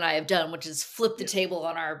both you and I have done, which is flip the Yeah. table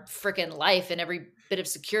on our freaking life and every bit of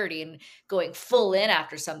security and going full in Mm-hmm.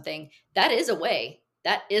 after something. That is a way.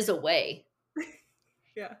 That is a way.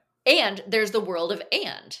 Yeah. And there's the world of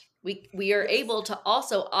and. We are Yes. able to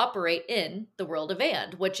also operate in the world of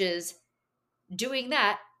and, which is doing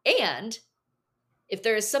that. And if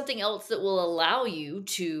there is something else that will allow you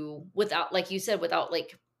to, without, like you said, without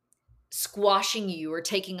like squashing you or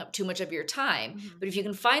taking up too much of your time, Mhm. but if you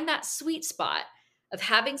can find that sweet spot of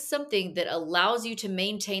having something that allows you to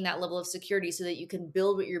maintain that level of security so that you can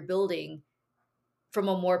build what you're building from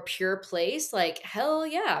a more pure place, like, hell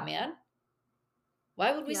yeah, man.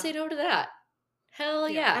 Why would we say Yeah. no to that? Hell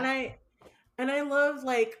Yeah. yeah. And I love,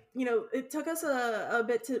 like, it took us a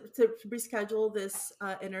bit to reschedule this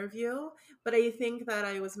interview, but I think that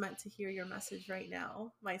I was meant to hear your message right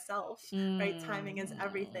now myself, right? Timing is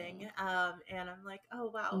everything. Mm, And I'm like,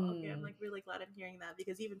 oh, wow. Okay. I'm mm, like really glad I'm hearing that,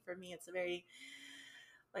 because even for me, it's a very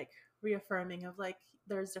like reaffirming of like,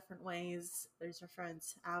 there's different ways, there's different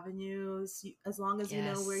avenues. As long as you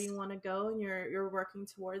know where yes. you want to go and you're working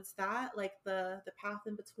towards that, like the path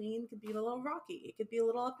in between could be a little rocky, it could be a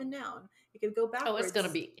little up and down, it could go Oh, it's gonna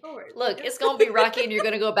backwards, be, forward. look, Yeah. it's gonna be rocky and you're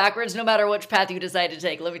gonna go backwards no matter which path you decide to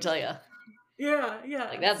take, let me tell you. Yeah, Like,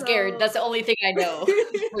 yeah. that's Gary. So That's the only thing I know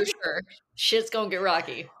for sure. Shit's gonna get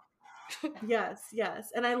rocky. yes,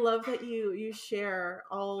 yes. And I love that you share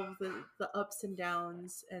all of the ups and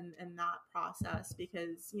downs and that process,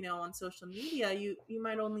 because on social media you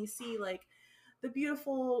might only see like the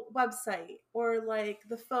beautiful website, or like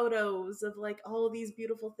the photos of like all of these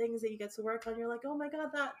beautiful things that you get to work on. You're like, oh my god,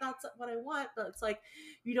 that's what I want. But it's like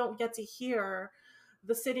you don't get to hear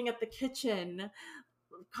the sitting at the kitchen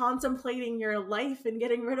contemplating your life and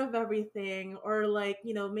getting rid of everything, or like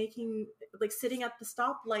making, like, sitting at the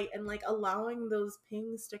stoplight and like allowing those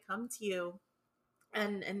pings to come to you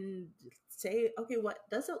and say, okay, what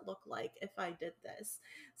does it look like if I did this?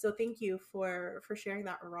 So thank you for sharing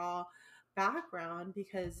that raw background,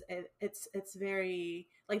 because it's very,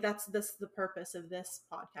 like, that's this the purpose of this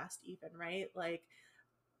podcast even, right? Like,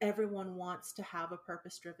 everyone wants to have a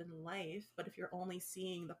purpose driven life, but if you're only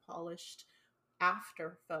seeing the polished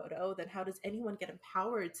after photo, then how does anyone get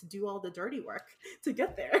empowered to do all the dirty work to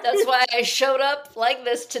get there? That's why I showed up like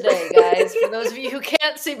this today, guys. For those of you who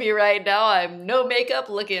can't see me right now, I'm no makeup,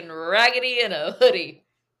 looking raggedy in a hoodie.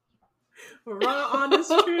 Raw, honest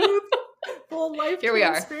truth, full life Here we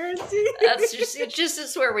are. transparency.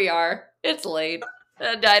 It's where we are. It's late.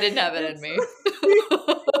 And I didn't have it in It's me.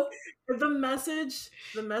 the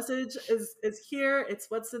message is here. It's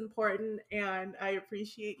what's important, and I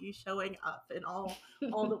appreciate you showing up in all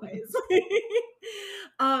the ways.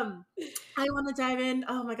 um I want to dive in.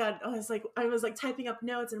 Oh my god, I was like typing up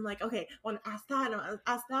notes, and I'm like, okay, I want to ask that and I want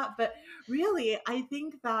to ask that, but really I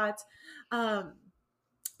think that um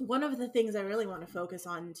one of the things I really want to focus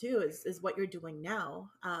on too is what you're doing now,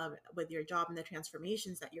 with your job and the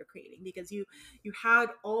transformations that you're creating, because you had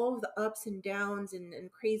all of the ups and downs and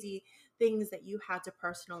crazy things that you had to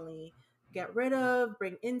personally get rid of,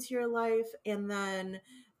 bring into your life, and then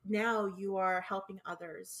now you are helping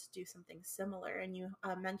others do something similar. And you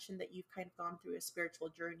mentioned that you've kind of gone through a spiritual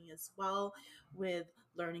journey as well, with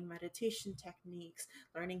learning meditation techniques,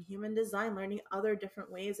 learning human design, learning other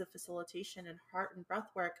different ways of facilitation and heart and breath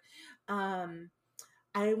work. Um,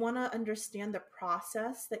 I want to understand the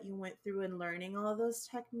process that you went through in learning all of those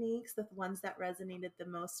techniques, the ones that resonated the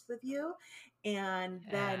most with you, and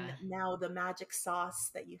then Yeah. now the magic sauce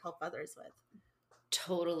that you help others with.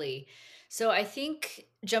 Totally. So I think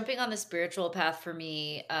jumping on the spiritual path for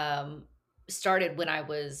me started when I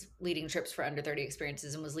was leading trips for under 30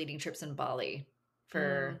 experiences and was leading trips in Bali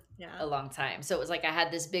for Yeah. a long time. So it was like I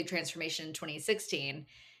had this big transformation in 2016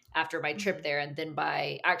 after my trip Hmm. there. And then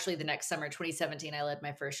by actually the next summer, 2017, I led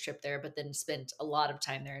my first trip there, but then spent a lot of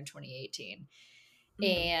time there in 2018 Hmm.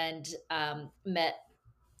 and met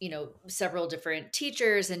several different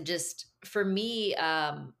teachers. And just for me,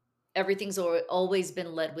 everything's always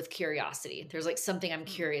been led with curiosity. There's like something I'm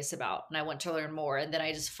curious about and I want to learn more, and then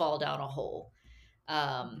I just fall down a hole.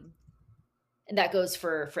 um, Hmm. and that goes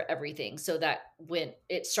for everything. So that when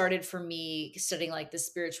it started for me studying like the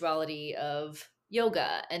spirituality of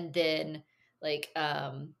yoga, and then like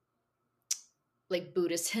like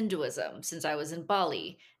Buddhist Hinduism since I was in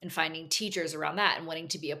Bali, and finding teachers around that and wanting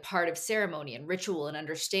to be a part of ceremony and ritual and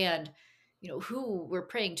understand, who we're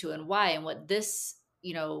praying to and why, and what this,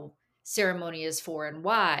 ceremony is for and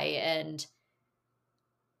why. And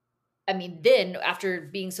I mean, then after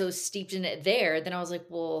being so steeped in it there, then I was like,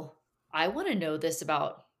 well, I want to know this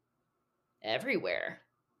about everywhere.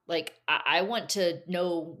 Like, I want to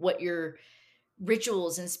know what your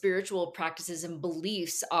rituals and spiritual practices and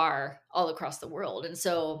beliefs are all across the world. And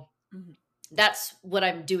so Hmm. that's what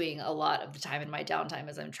I'm doing a lot of the time in my downtime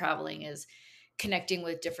as I'm traveling, is connecting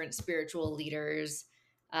with different spiritual leaders,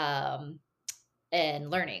 um, and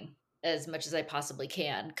learning as much as I possibly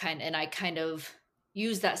can. And I kind of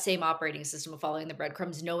use that same operating system of following the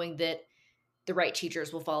breadcrumbs, knowing that the right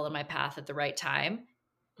teachers will fall in my path at the right time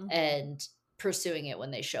Mhm. and pursuing it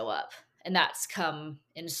when they show up. And that's come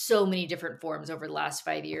in so many different forms over the last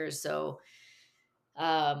 5 years. So,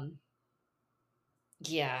 um,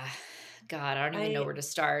 yeah, God, I don't even know I where to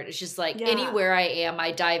start. It's just like Yeah, anywhere I am,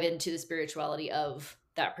 I dive into the spirituality of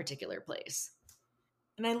that particular place.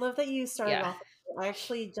 and I love that you started Yeah. off. I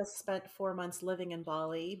actually just spent 4 months living in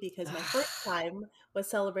Bali because my first time was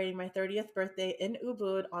celebrating my 30th birthday in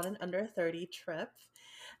Ubud on an under 30 trip,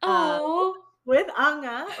 uh, Oh, with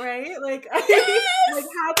Anga, right? Like, I like, yes.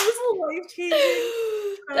 had this life-changing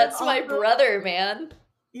trip. That's my Also, brother, man.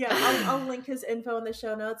 yeah, I'll link his info in the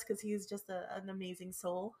show notes because he's just an amazing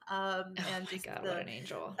soul. Oh And my just God, what an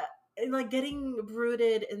angel. and like getting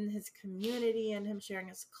rooted in his community and him sharing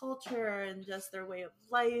his culture and just their way of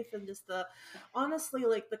life and just the honestly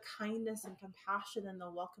like the kindness and compassion and the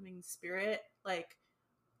welcoming spirit, like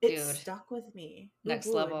it Dude, stuck with me. next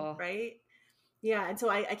Ubud, level. right? Yeah, and so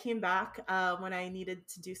I came back when I needed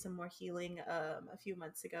to do some more healing a few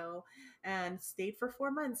months ago and stayed for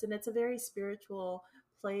 4 months. And it's a very spiritual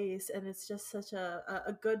place. And it's just such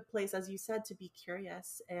a good place, as you said, to be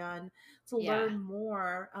curious and to Yeah. learn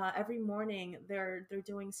more. Every morning, they're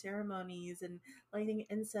doing ceremonies and lighting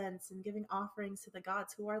incense and giving offerings to the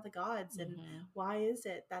gods. Who are the gods? And Hmm. why is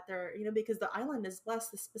it that they're, because the island is blessed,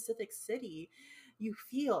 the specific city, you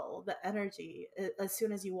feel the energy as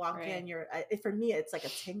soon as you walk in. Right. For me, it's like a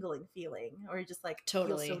tingling feeling, or you just like feel so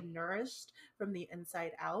Totally. nourished from the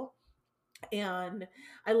inside out. And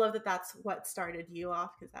I love that that's what started you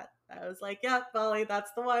off, because that I was like, yeah, Bali,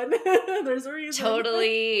 that's the one. There's a reason.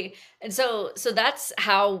 Totally. And so that's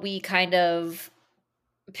how we kind of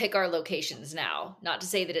pick our locations now. Not to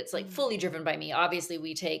say that it's like Mhm. fully driven by me. Obviously,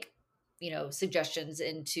 we take, suggestions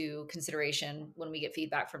into consideration when we get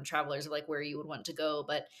feedback from travelers of like where you would want to go.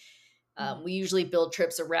 But we Mhm. usually build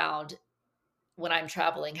trips around when I'm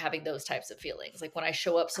traveling, having those types of feelings. Like when I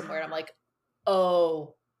show up somewhere and I'm Ah. like,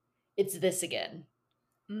 oh, it's this again.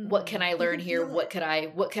 What can Mhm. I You learn can here? feel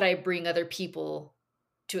it. What could I bring other people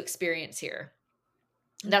to experience here?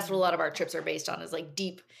 And that's what a Mhm. lot of our trips are based on, is like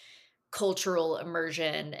deep cultural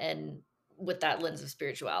immersion and with that lens of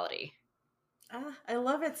spirituality. I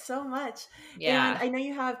love it so much. And Yeah. I know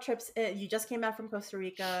you have trips. You just came back from Costa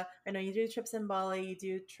Rica. I know you do trips in Bali. You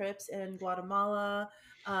do trips in Guatemala.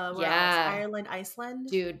 Where else? Yeah. Ireland, Iceland.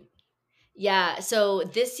 Dude. Yeah. So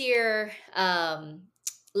this year,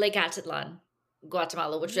 Lake Atitlan,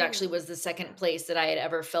 Guatemala, which actually Ooh, was the second yeah. place that I had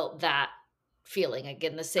ever felt that feeling.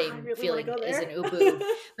 Again, the I same really want to feeling go as in there. Ubud.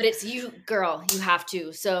 But it's you, girl, you have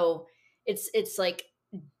to. So it's like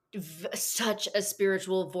such a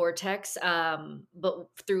spiritual vortex, but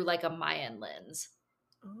through like a Mayan lens.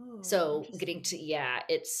 Oh, So getting to, interesting. yeah,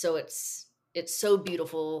 it's so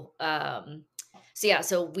beautiful. So yeah,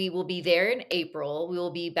 so we will be there in April. We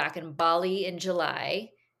will be back in Bali in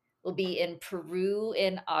July. We'll be in Peru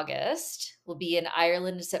in August. We'll be in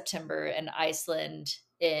Ireland in September and Iceland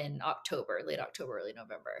in October, late October, early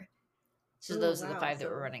November. So Oh, those are the wow. five that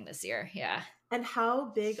we're So, running this year. Yeah. and how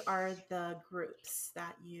big are the groups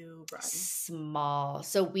that you run? Small.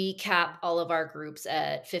 So we cap Okay. all of our groups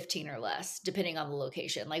at 15 or less, depending on the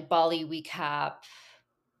location. Like Bali, we cap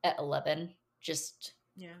at 11, just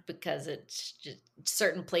Yeah. because it's just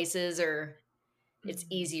certain places are, it's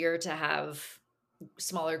Mhm. easier to have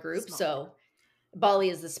smaller groups. Smaller So group. Bali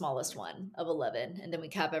is the That smallest makes one of 11. And then we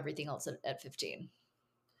cap everything else at 15.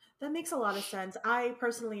 That makes a lot of sense. I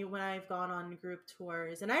personally, when I've gone on group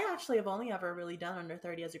tours, and I actually have only ever really done under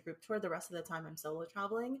 30 as a group tour. The rest of the time I'm solo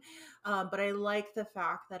traveling. But I like the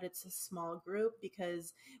fact that it's a small group,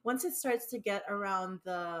 because once it starts to get around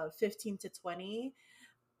the 15 to 20,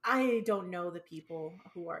 I don't know the people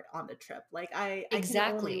who are on the trip. Like I can only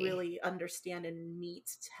Exactly. really understand and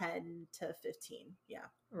meet 10 to 15. Yeah.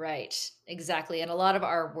 Right. Exactly. And a lot of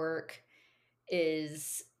our work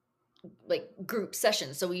is like group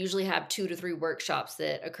sessions. So we usually have 2 to 3 workshops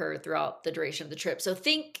that occur throughout the duration of the trip. So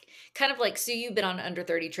think kind of like, so you've been on an under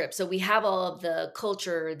 30 trip. So we have all of the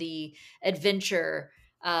culture, the adventure,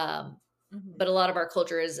 um, Hmm. but a lot of our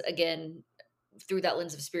culture is again through that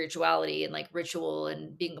lens of spirituality and like ritual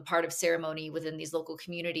and being a part of ceremony within these local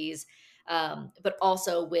communities, but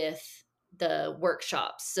also with the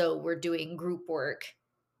workshops. So we're doing group work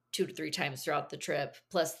 2 to 3 times throughout the trip,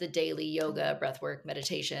 plus the daily yoga, Oh, breath work,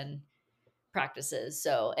 meditation practices.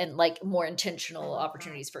 So, and like more I intentional love that.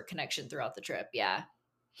 opportunities for connection throughout the trip. Yeah.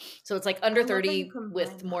 So it's like I under love that you 30 with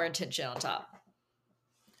combine more that. intention on top.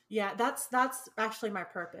 Yeah, that's actually my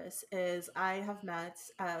purpose. Is I have met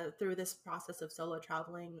through this process of solo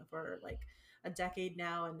traveling for like a decade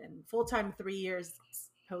now, and full time 3 years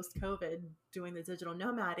post COVID doing the digital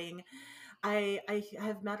nomading. I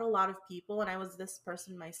have met a lot of people, and I was this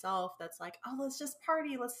person myself that's like, oh, let's just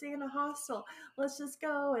party, let's stay in a hostel, let's just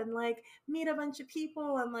go and like meet a bunch of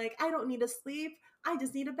people, and like I don't need to sleep, I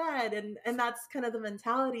just need a bed, and that's kind of the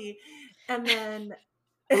mentality. And then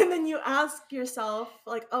and then you ask yourself,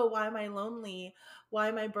 like, oh, why am I lonely? Why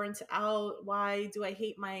am I burnt out? Why do I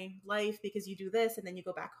hate my life? Because you do this, and then you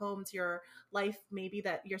go back home to your life, maybe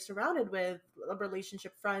that you're surrounded with a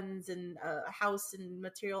relationship, friends, and a house and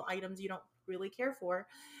material items you don't really care for.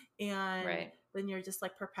 And Right. then you're just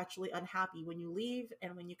like perpetually unhappy when you leave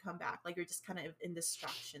and when you come back. Like you're just kind of in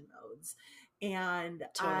distraction modes. And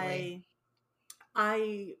Totally.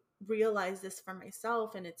 I realized this for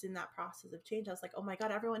myself, and it's in that process of change. I was like, oh my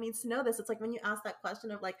God, everyone needs to know this. It's like when you ask that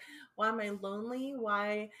question of like, why am I lonely?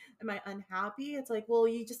 Why am I unhappy? It's like, well,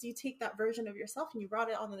 you take that version of yourself and you brought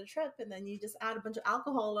it onto the trip, and then you just add a bunch of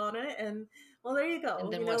alcohol on it, and well, there you And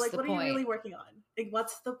go. then what's Like the what are you point? really working on? Like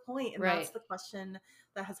what's the point? And that's Right. the question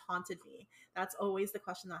that has haunted me. That's always the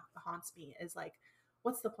question that haunts me, is like,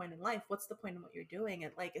 what's the point in life? What's the point in what you're doing?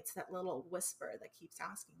 And like, it's that little whisper that keeps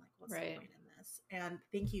asking, like, what's the Right. point in this? And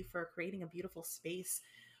thank you for creating a beautiful space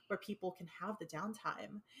where people can have the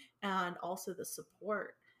downtime and also the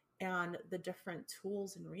support and the different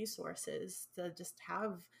tools and resources to just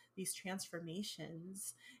have these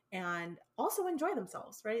transformations and also enjoy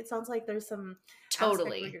themselves, right? It sounds like there's some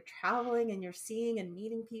aspect where Totally. you're traveling and you're seeing and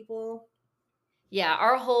meeting people. Yeah,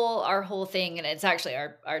 our whole thing, and it's actually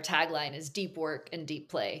our tagline is deep work and deep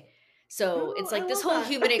play. So Oh, it's I like this love whole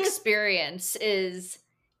human that. experience is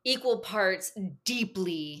equal parts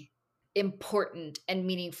deeply important and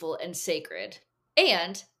meaningful and sacred,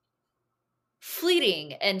 and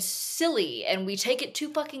fleeting and silly, and we take it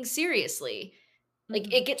too fucking seriously.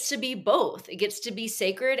 Like, it Hmm. gets to be both. It gets to be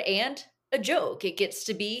sacred and a joke. It gets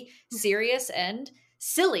to be serious and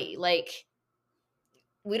silly. Like,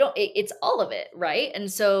 we don't it's all of it, right?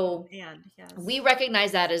 And so And yes. we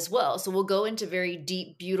recognize that as well. So we'll go into very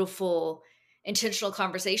deep, beautiful, intentional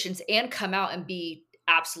conversations and come out and be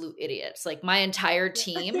absolute idiots. Like my entire Yeah.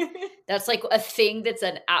 team, that's like a thing that's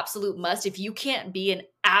an absolute must. If you can't be an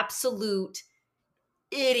absolute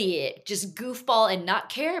idiot, just goofball and not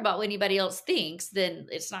care about what anybody else thinks, then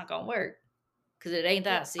it's not going to work because it ain't Yeah.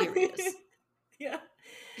 that serious. Yeah.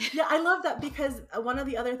 Yeah, I love that because one of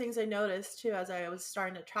the other things I noticed too as I was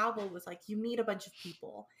starting to travel was like you meet a bunch of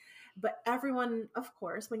people. But everyone, of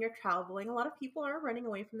course, when you're traveling, a lot of people are running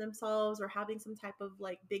away from themselves or having some type of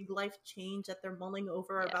like big life change that they're mulling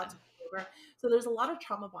over or about Yeah. to go over. So there's a lot of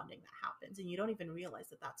trauma bonding that happens, and you don't even realize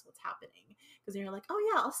that that's what's happening because you're like,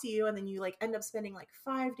 oh yeah, I'll see you. And then you like end up spending like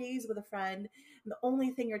 5 days with a friend. And the only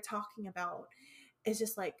thing you're talking about is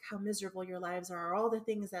just like how miserable your lives are, or all the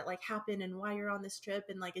things that like happen and why you're on this trip.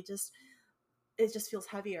 And like it just feels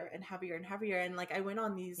heavier and heavier and heavier. And like I went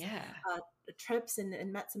on these Yeah. uh trips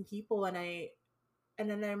and met some people, and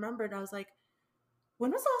then I remembered, I was like,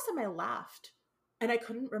 when was the last time I laughed? And I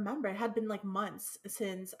couldn't remember. It had been like months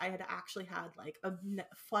since I had actually had like a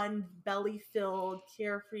fun, belly filled,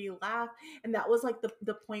 carefree laugh. And that was like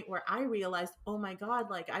the point where I realized, oh my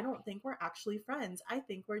God, like I don't think we're actually friends. I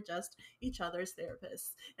think we're just each other's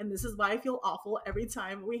therapists. And this is why I feel awful every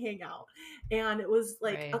time we hang out. And it was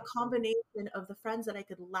like a Right. combination of the friends that I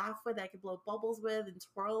could laugh with, I could blow bubbles with and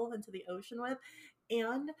twirl into the ocean with,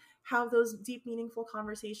 and have those deep meaningful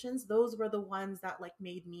conversations. Those were the ones that like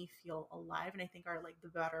made me feel alive, and I think are like the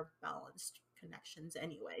better balanced connections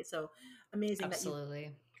anyway. So amazing that you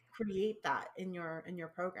Absolutely. create that in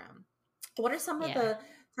your program. What are some of Yeah. the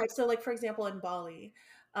types, so like for example in Bali,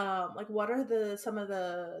 like what are the some of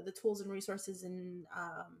the tools and resources and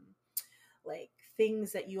like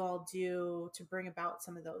things that you all do to bring about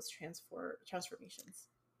some of those transformations?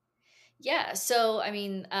 Yeah. So, I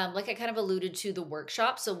mean, like I kind of alluded to the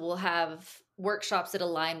workshop. So, we'll have workshops that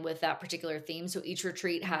align with that particular theme. So, each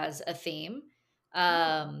retreat has a theme.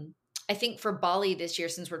 Oh. I think for Bali this year,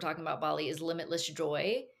 since we're talking about Bali, is limitless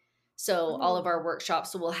joy. So, all of our Oh.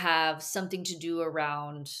 workshops will have something to do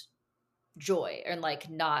around joy and like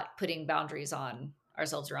not putting boundaries on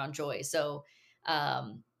ourselves around joy.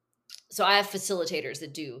 Um, so I have facilitators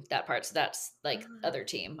that do that part. So that's like other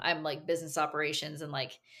team. I'm like business operations and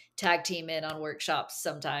like tag team in on workshops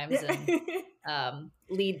sometimes Yeah. and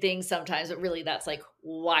lead things sometimes, but really that's like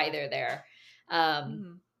why they're there. Um,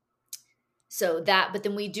 Mhm. so that, but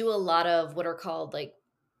then we do a lot of what are called like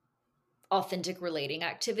authentic relating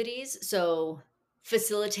activities. So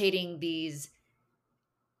facilitating these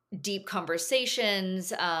deep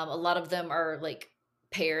conversations. A lot of them are like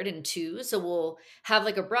paired in two. So we'll have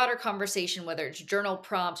like a broader conversation, whether it's journal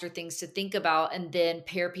prompts or things to think about, and then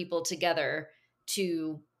pair people together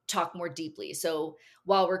to talk more deeply. So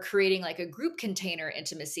while we're creating like a group container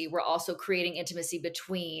intimacy, we're also creating intimacy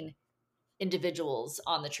between individuals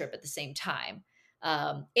on the trip at the same time,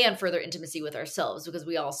 and further intimacy with ourselves, because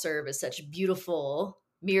we all serve as such beautiful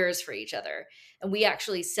mirrors for each other. And we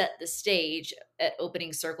actually set the stage at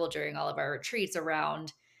opening circle during all of our retreats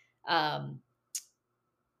around um,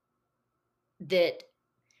 that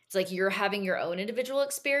it's like you're having your own individual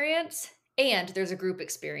experience and there's a group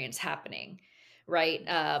experience happening, right?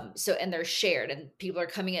 So, and they're shared and people are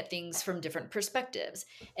coming at things from different perspectives,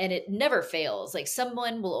 and it never fails. Like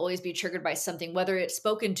someone will always be triggered by something, whether it's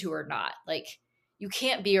spoken to or not. Like you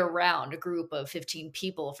can't be around a group of 15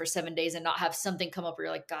 people for 7 days and not have something come up where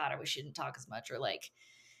you're like, God, I wish you didn't talk as much, or like,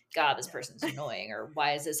 God, this person's Yeah. annoying, or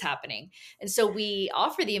why is this happening? And so we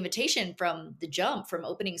offer the invitation from the jump, from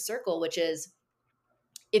opening circle, which is,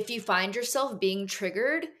 if you find yourself being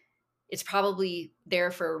triggered, it's probably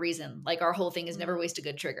there for a reason. Like our whole thing is never waste a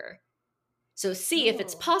good trigger. So see if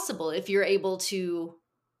it's Oh. possible, if you're able to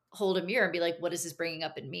hold a mirror and be like, what is this bringing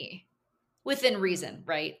up in me? Within reason, Mm.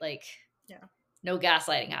 right? Like Yeah. no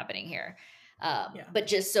gaslighting happening here. Yeah. But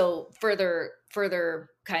just so further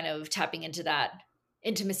kind of tapping into that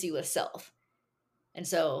intimacy with self. And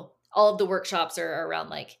so all of the workshops are around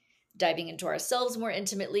like diving into ourselves more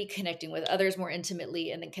intimately, connecting with others more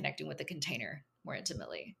intimately, and then connecting with the container more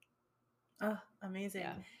intimately. Oh, amazing.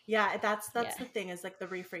 Yeah. Yeah, that's Yeah. the thing, is like the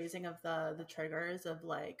rephrasing of the triggers of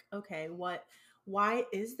like, okay, why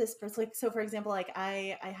is this person like, so for example, like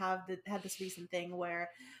I have had this recent thing where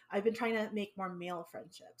I've been trying to make more male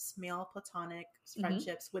friendships, male platonic Hmm.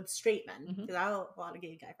 friendships with straight men, Hmm. because I have a lot of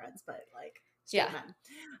gay guy friends, but like straight Yeah. men.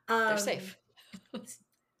 They're Um safe.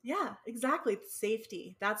 yeah, exactly.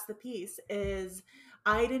 Safety. That's the piece, is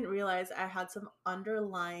I didn't realize I had some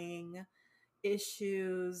underlying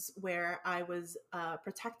issues where I was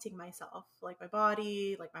protecting myself, like my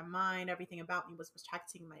body, like my mind, everything about me was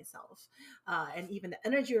protecting myself. And even the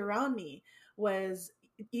energy around me was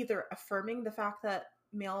either affirming the fact that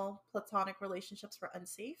male platonic relationships were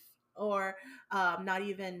unsafe, or not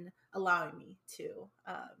even allowing me to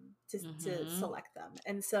Hmm. select them.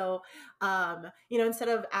 And so instead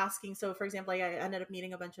of asking, so for example, like I ended up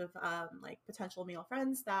meeting a bunch of like potential male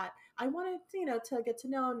friends that I wanted, to get to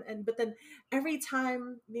know, and but then every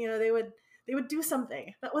time, they would do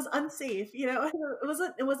something that was unsafe. It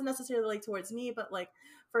wasn't necessarily like towards me, but like,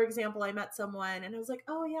 for example, I met someone and I was like,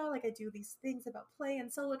 oh yeah, like I do these things about play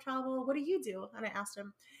and solo travel, what do you do? And I asked him,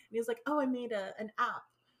 and he was like, oh, I made an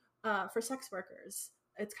app for sex workers.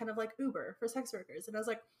 It's kind of like Uber for sex workers. And I was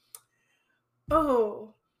like,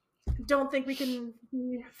 oh, don't think we can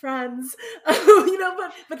be friends.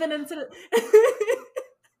 But then instead of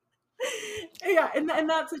yeah, in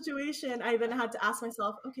that situation, I then had to ask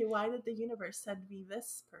myself, okay, why did the universe send me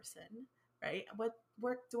this person, right? What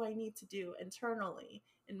work do I need to do internally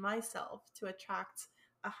in myself to attract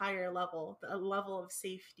a higher level, a level of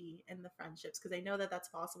safety in the friendships? Because I know that that's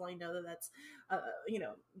possible. I know that that's,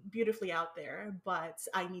 beautifully out there, but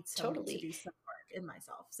I need to Totally. do some work in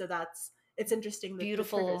myself. So it's interesting that the triggers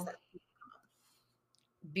Beautiful, that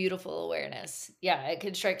beautiful awareness. Yeah, it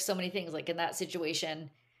could strike so many things. Like in that situation,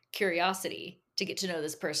 curiosity to get to know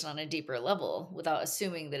this person on a deeper level without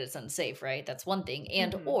assuming that it's unsafe, right? That's one thing.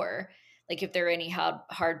 And Mm-hmm. or like if there are any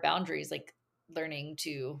hard boundaries, like learning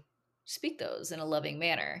to speak those in a loving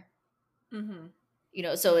manner. Mm-hmm.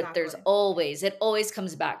 So there's Exactly. always, it always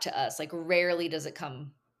comes back to us. Like rarely does it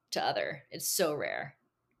come to other. It's so rare.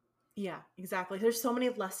 Yeah, exactly. There's so many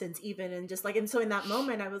lessons, even, and just like, and so in that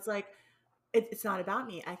moment, I was like, it's not about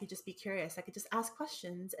me. I could just be curious. I could just ask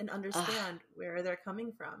questions and Ah, understand where they're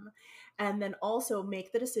coming from, and then also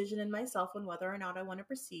make the decision in myself on whether or not I want to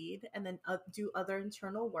proceed, and then do other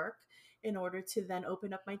internal work in order to then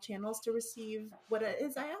open up my channels to receive what it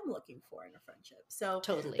is I am looking for in a friendship. So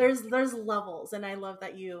totally. there's levels, and I love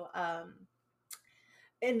that you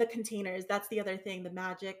in the containers, that's the other thing, the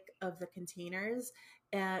magic of the containers.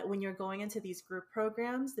 When you're going into these group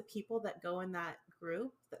programs, the people that go in that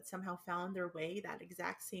group that somehow found their way that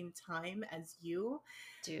exact same time as you,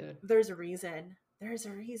 Dude. there's a reason. There's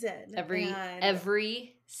a reason. And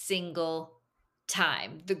Every single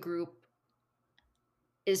time the group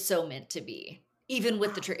is so meant to be. Even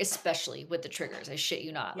with wow, especially with the triggers. I shit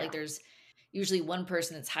you not. Like yeah, there's usually one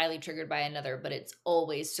person that's highly triggered by another, but it's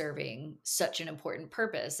always serving such an important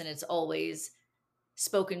purpose, and it's always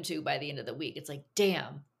spoken to by the end of the week. It's like,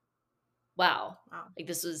 damn, wow. wow. Like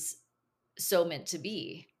this was so meant to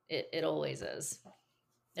be. It always is.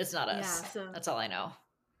 It's not Yeah. us. So That's all I know.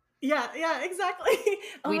 yeah, exactly.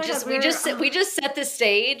 Oh We my God, just we just we just set the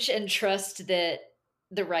stage and trust that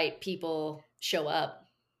the right people show up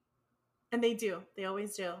and they do. They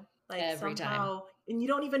always do. Like every time. somehow, and you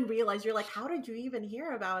don't even realize, you're like, how did you even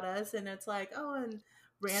hear about us? And it's like, oh, and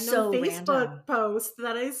random So Facebook random. post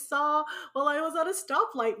that I saw while I was at a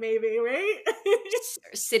stoplight, maybe, right?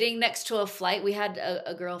 Sitting next to a flight, we had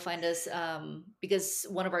a girl find us because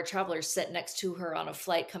one of our travelers sat next to her on a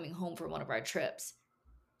flight coming home from one of our trips.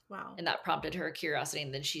 Wow. And that prompted her curiosity.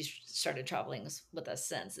 And then she started traveling with us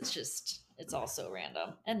since. It's all so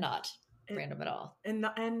random and not It random at all. and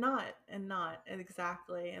not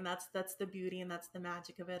exactly, and that's the beauty and that's the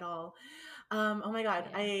magic of it all. Oh my God,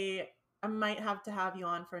 Yeah. I might have to have you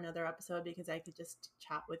on for another episode because I could just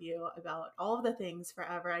chat with you about all of the things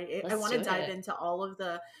forever. I Let's want do to dive it. into all of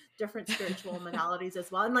the different spiritual modalities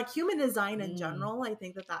as well, and like human design in Mm, general. I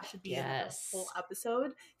think that should be another whole yes.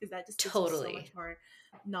 episode because that just gives you so much Totally. more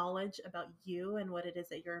knowledge about you and what it is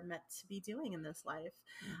that you're meant to be doing in this life.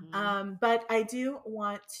 Hmm. But I do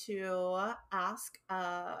want to ask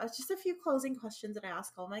just a few closing questions that I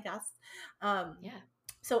ask all my guests. Um, Yeah.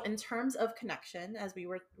 so, in terms of connection, as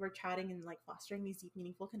were chatting and like fostering these deep,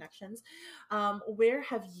 meaningful connections, where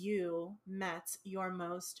have you met your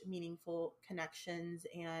most meaningful connections,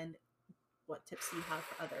 and what tips do you have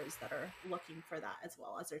for others that are looking for that as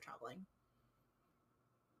well as they're traveling?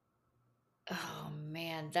 Oh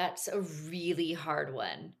man, that's a really hard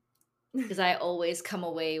one because I always come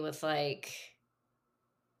away with like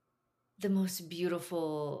the most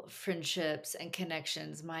beautiful friendships and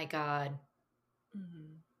connections. My God.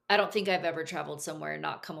 Hmm. I don't think I've ever traveled somewhere and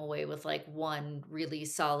not come away with like one really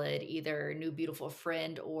solid, either new beautiful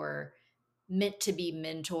friend or meant to be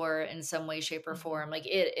mentor in some way, shape, or Hmm. form. Like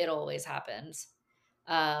it always happens.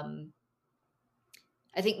 Um,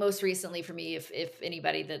 I think most recently for me, if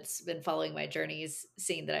anybody that's been following my journeys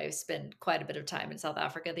seen that I've spent quite a bit of time in South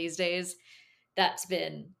Africa these days, that's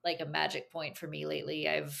been like a magic point for me lately.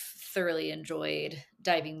 I've thoroughly enjoyed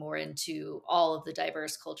diving more into all of the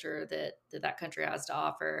diverse culture that country has to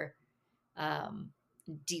offer. Um,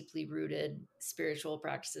 Deeply rooted spiritual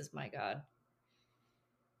practices. My God,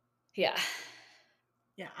 yeah.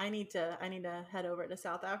 Yeah, I need to head over to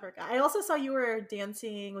South Africa. I also saw you were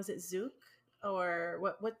dancing. Was it Zouk, or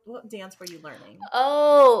what dance were you learning?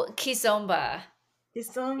 Oh, Kizomba.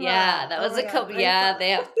 Yeah, Kisomba. that Oh was my a God, couple. I Yeah, saw.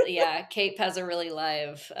 they have. Yeah, Cape has a really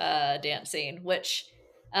live dancing, which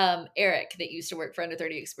Eric, that used to work for Under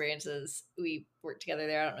 30 Experiences, we worked together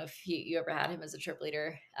there. I don't know if you ever had him as a trip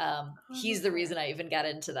leader. He's the Okay. reason I even got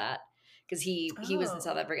into that because he was in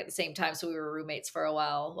South Oh. Africa at the same time, so we were roommates for a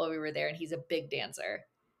while we were there, and he's a big dancer.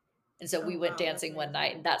 And so Oh we went wow, that's dancing one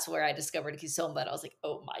night, and amazing. that's where I discovered Kizomba. And I was like,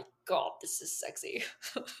 "Oh my God, this is sexy!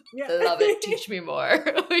 Yeah. Love it. Teach me more."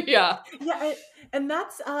 Yeah. Yeah, and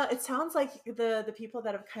that's it sounds like the people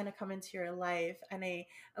that have kind of come into your life, and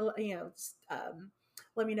you know,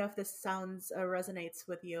 let me know if this sounds resonates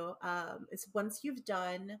with you. It's once you've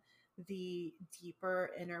done the deeper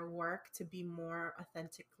inner work to be more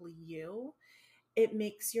authentically you, it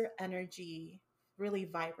makes your energy really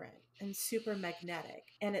vibrant and super magnetic,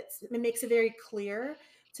 and it makes it very clear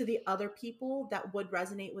to the other people that would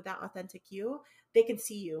resonate with that authentic you. They can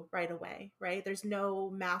see you right away, right? There's no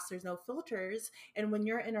mask, there's no filters, and when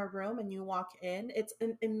you're in a room and you walk in, it's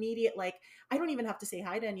an immediate, like, I don't even have to say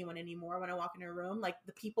hi to anyone anymore. When I walk in a room, like,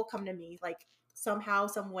 the people come to me, like, somehow,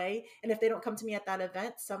 some way, and if they don't come to me at that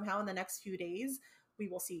event, somehow in the next few days we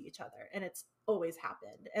will see each other, and it's always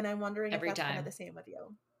happened. And I'm wondering if Every that's kind of the time. same with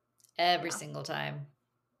you. Every Yeah. single time.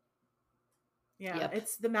 Yeah. Yep.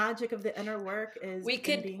 It's the magic of the inner work is We in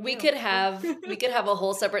could being we you. could have we could have a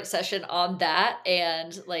whole separate session on that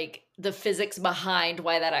and like the physics behind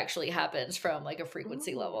why that actually happens from like a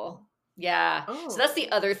frequency Ooh. level. Yeah. So that's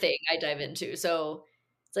the Oh. other thing I dive into. So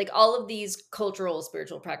it's like all of these cultural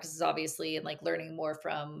spiritual practices obviously and like learning more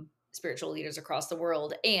from spiritual leaders across the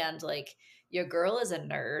world and like your girl is a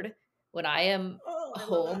nerd. When I am Oh, I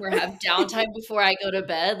love home or that. have downtime before I go to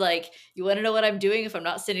bed, like you want to know what I'm doing if I'm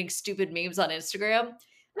not sending stupid memes on Instagram?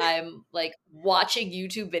 I'm like watching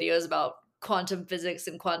YouTube videos about quantum physics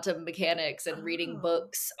and quantum mechanics and reading Oh.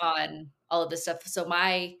 books on all of this stuff. So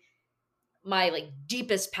my like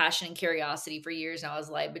deepest passion and curiosity for years now is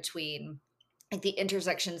like between like the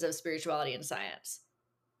intersections of spirituality and science.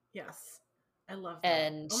 Yes. I love that.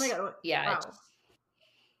 And Oh my God. yeah, Wow.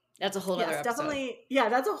 That's a whole nother Yes, episode. definitely. Yeah,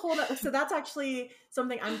 that's a whole so that's actually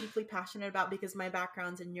something I'm deeply passionate about because my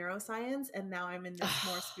background's in neuroscience and now I'm in this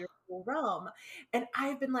more spiritual realm. And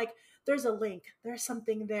I've been like, there's a link, there's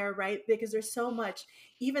something there, right? Because there's so much,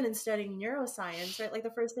 even in studying neuroscience, right? Like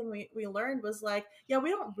the first thing we learned was like, yeah, we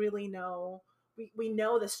don't really know. We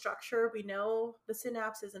know the structure, we know the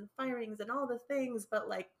synapses and firings and all the things, but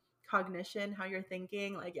like cognition, how you're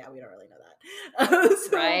thinking, like, yeah, we don't really know that.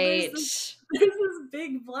 So Right. there's this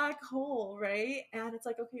big black hole, right? And it's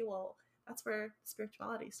like, okay, well, that's where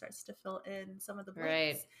spirituality starts to fill in some of the Right.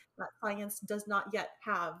 blanks that science does not yet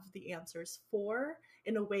have the answers for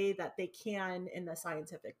in a way that they can in the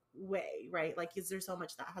scientific way, right? Like, is there so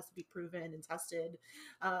much that has to be proven and tested?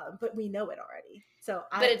 But we know it already. So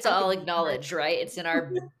But it's I all think we can. acknowledged, right? It's in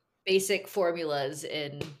our basic formulas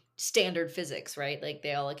in standard physics, right? Like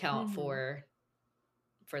they all account Mhm.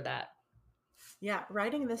 for that. Yeah,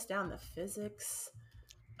 writing this down, the physics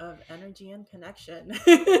of energy and connection.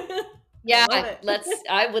 I Yeah, love it.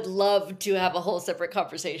 I would love to have a whole separate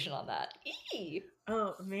conversation on that. Eee.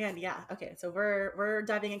 Oh man, yeah. Okay, so we're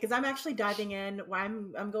diving in because I'm actually diving in. Where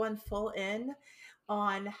I'm going full in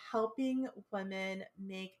on helping women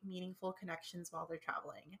make meaningful connections while they're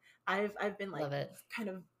traveling. I've been like Love it. kind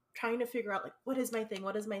of trying to figure out like what is my thing,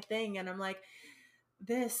 what is my thing, and I'm like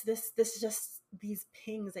this is just these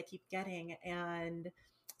pings I keep getting, and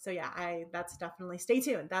so yeah, I that's definitely stay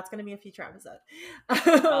tuned. That's going to be a future episode.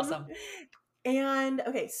 um, Awesome. and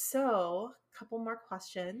okay, so a couple more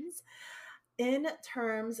questions in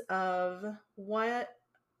terms of what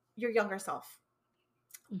your younger self,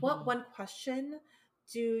 what Mhm. one question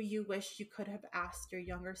do you wish you could have asked your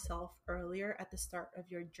younger self earlier at the start of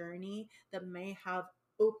your journey that may have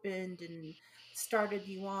opened and started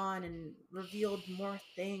you on and revealed more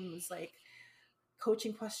things, like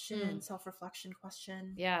coaching question, Mm, self-reflection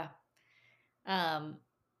question? yeah. Um,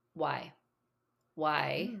 why?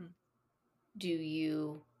 Why Mm, do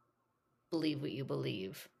you believe what you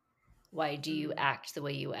believe? Why do you mm, act the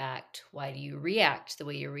way you act? Why do you react the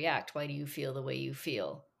way you react? Why do you feel the way you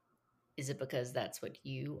feel? Is it because that's what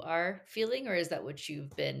you are feeling, or is that what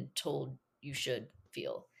you've been told you should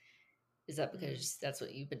feel? Is that mm, because that's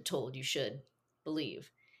what you've been told you should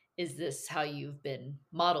believe? Is this how you've been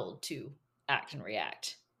modeled to act and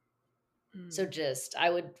react? So mm, just, I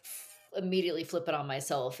would immediately flip it on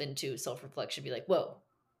myself into self reflection, be like, whoa,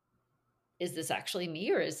 is this actually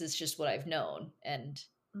me, or is this just what I've known? And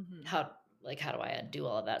mhm. how, like, how do I undo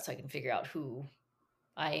all of that so I can figure out who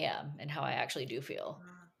I am and how I actually do feel? Wow.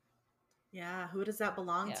 Yeah, who does that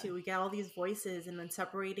belong Yeah, to? We get all these voices and then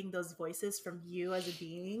separating those voices from you as a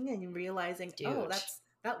being and realizing, oh, dude. that's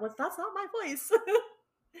not my voice.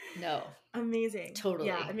 No, Amazing.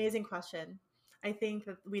 Yeah, totally. amazing question. I think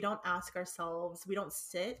that we don't ask ourselves, we don't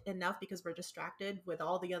sit enough because we're distracted with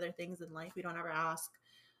all the other things in life. We don't ever ask,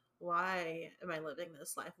 why am I living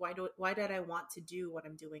this life? Why did I want to do what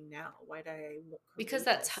I'm doing now? Why did I Because create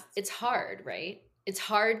this? it's hard, right? It's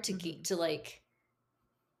hard to Hmm. get to, like,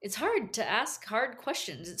 it's hard to ask hard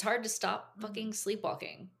questions. It's hard to stop Hmm. fucking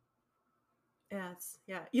sleepwalking. Yeah,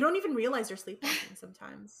 yeah. You don't even realize you're sleepwalking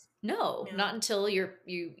sometimes. No, Yeah, not until you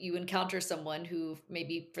encounter someone who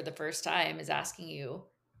maybe for the first time is asking you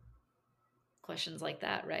questions like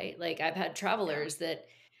that, right? Like I've had yeah, travelers that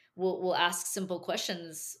will ask simple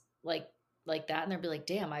questions like that, and they'll be like,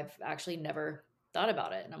 "Damn, I've actually never thought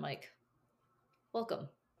about it." And I'm like, "Welcome.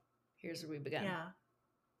 Here's where we begin. yeah,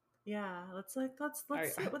 yeah. Let's Are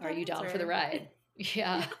sit with are that you down for the answer. ride?"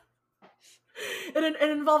 Yeah. Yeah. It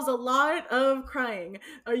involves a lot of crying.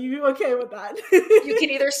 Are you okay with that? You can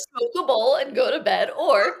either smoke a bowl and go to bed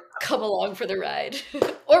or come along for the ride.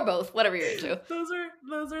 Or both, whatever you're into.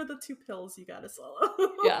 Those are the two pills you gotta swallow.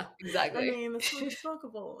 Yeah, I exactly. mean, the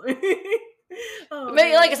smokable. Oh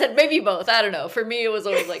Maybe, like I man, said, maybe both. I don't know. For me, it was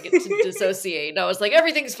always like to dissociate. And I was like,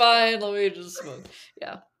 everything's fine. Let me just smoke.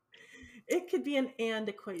 Yeah. it could be an and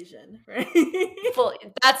equation, right? Full.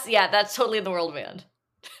 That's, yeah, that's totally in the world of and.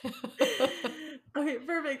 Okay,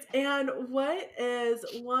 perfect. And what is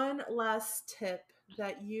one last tip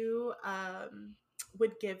that you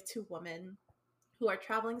would give to women who are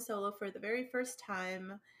traveling solo for the very first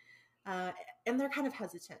time, uh, and they're kind of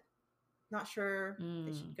hesitant, not sure if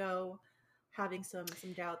they should Mm. go, having some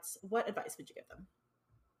doubts? What advice would you give them?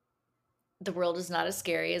 The world is not as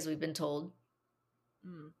scary as we've been told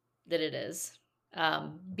Mm, that it is.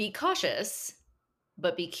 Be cautious,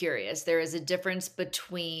 but be curious. There is a difference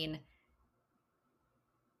between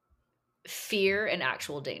fear and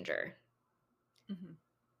actual danger. mhm,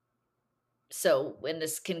 So, when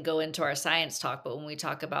this can go into our science talk, but when we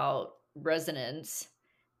talk about resonance,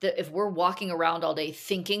 that if we're walking around all day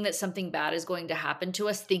thinking that something bad is going to happen to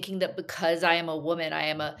us, thinking that because I am a woman, I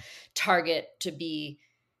am a target to be,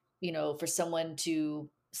 for someone to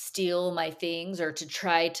steal my things or to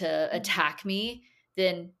try to attack me,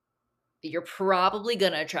 then you're probably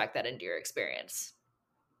going to attract that into your experience.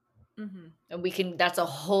 And that's a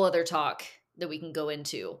whole other talk that we can go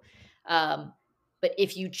into. But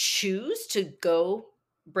if you choose to go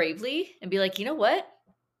bravely and be like, you know what?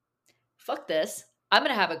 Fuck this. I'm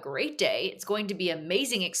going to have a great day. It's going to be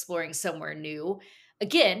amazing exploring somewhere new.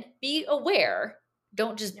 Again, be aware.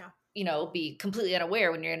 Don't just, be completely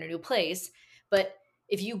unaware when you're in a new place. But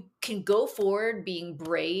if you can go forward being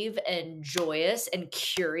brave and joyous and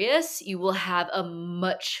curious, you will have a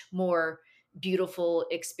much more beautiful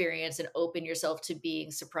experience and open yourself to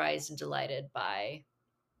being surprised and delighted by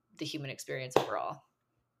the human experience overall.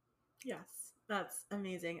 Yes, that's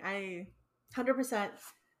amazing. I 100%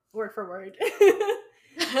 word for word.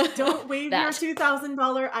 Don't wave your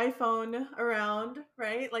 $2,000 iPhone around,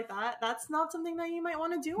 right? Like that. That's not something that you might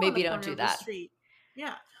want to do on the corner of the street.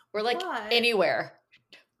 Yeah. Or anywhere.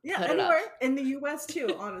 Yeah, anywhere in the U.S.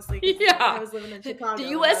 too, honestly. Yeah. I was living in Chicago. The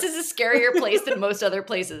U.S. is a scarier place than most other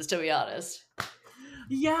places, to be honest.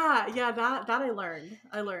 Yeah, that I learned.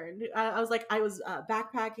 I was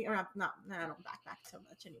backpacking, or not. I don't backpack so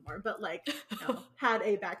much anymore, but had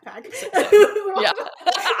a backpack. Yeah.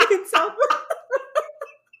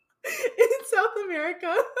 in South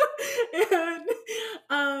America, and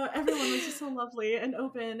everyone was just so lovely and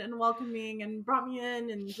open and welcoming and brought me in,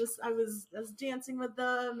 and just I was dancing with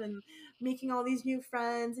them and making all these new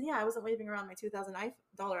friends. And I wasn't waving around my $2,000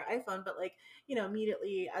 iPhone, but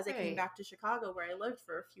immediately as I came back to Chicago, where I lived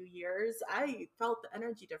for a few years, I felt the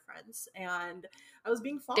energy difference, and I was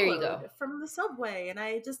being followed from the subway, and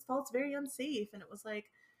I just felt very unsafe. And it was like,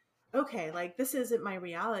 okay, this isn't my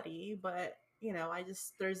reality, but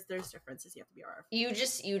there's differences you have to be aware of.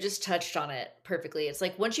 You just touched on it perfectly. It's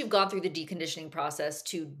like once you've gone through the deconditioning process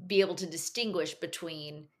to be able to distinguish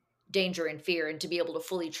between danger and fear and to be able to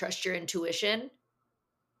fully trust your intuition,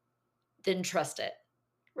 then trust it.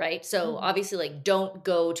 Right? So obviously don't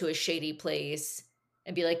go to a shady place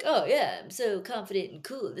and be like, oh yeah, I'm so confident and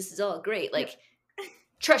cool. This is all great.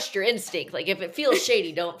 Trust your instinct. If it feels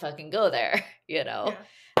shady, don't fucking go there,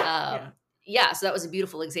 Yeah. So that was a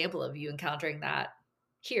beautiful example of you encountering that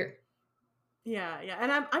here. Yeah.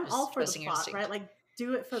 And I'm all for the plot, right?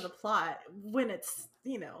 Do it for the plot when it's,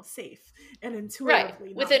 safe and intuitively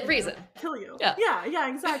right. Within reason. Kill you. Yeah,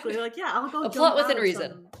 exactly. I'll go a plot within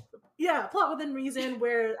reason. Plot within reason,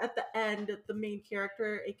 where at the end the main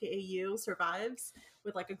character, aka you, survives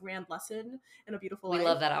with a grand lesson and a beautiful life.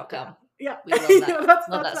 Love that outcome. Yeah. We love that. that's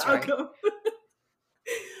that the story. Outcome.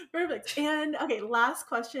 Perfect. And okay, last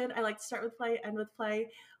question. I like to start with play, end with play.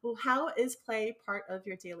 Well, how is play part of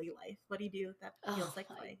your daily life? What do you do that feels like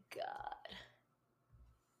play? God.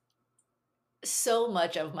 So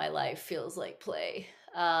much of my life feels like play.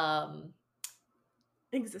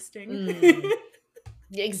 Existing.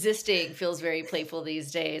 Existing feels very playful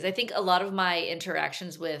these days. I think a lot of my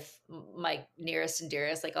interactions with my nearest and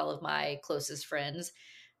dearest, all of my closest friends,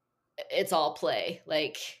 it's all play.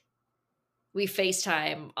 We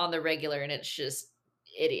FaceTime on the regular and it's just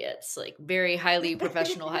idiots, very highly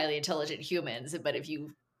professional, highly intelligent humans. But if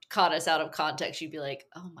you caught us out of context, you'd be like,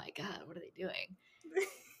 oh my God, what are they doing?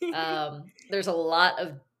 There's a lot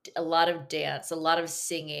of dance, a lot of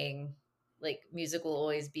singing. Music will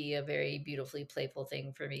always be a very beautifully playful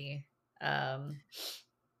thing for me. All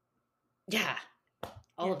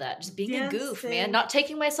of that. Just being a goof, man. Not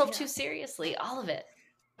taking myself too seriously. All of it.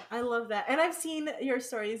 I love that. And I've seen your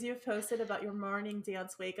stories you've posted about your morning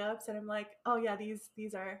dance wake ups, and I'm like, oh yeah,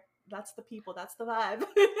 that's the people, that's the vibe.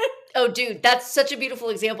 Oh, dude, that's such a beautiful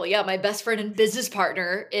example. Yeah, my best friend and business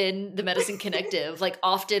partner in the Medicine Connective,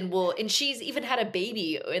 often will, and she's even had a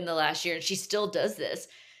baby in the last year, and she still does this.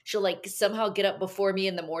 She'll somehow get up before me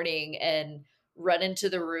in the morning and run into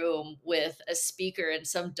the room with a speaker and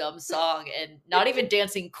some dumb song, and not even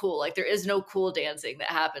dancing cool. There is no cool dancing that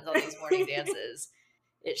happens on these morning dances.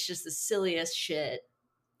 It's just the silliest shit,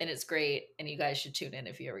 and it's great, and you guys should tune in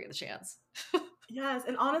if you ever get the chance. Yes,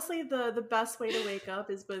 and honestly, the best way to wake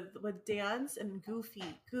up is with dance and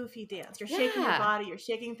goofy dance. You're shaking your body, you're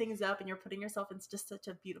shaking things up, and you're putting yourself in just such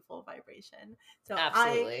a beautiful vibration. So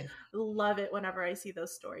absolutely. I love it whenever I see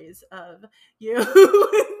those stories of you in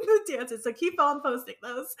the dances. So keep on posting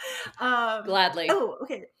those. Gladly. Oh,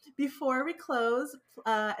 okay. Before we close,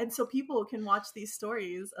 and so people can watch these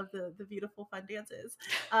stories of the beautiful fun dances,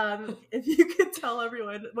 if you could tell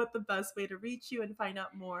everyone what the best way to reach you and find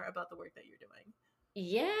out more about the work that you're doing.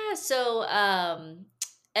 Yeah. So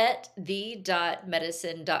At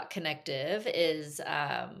the.medicine.connective is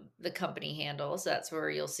the company handle. So that's where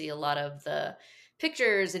you'll see a lot of the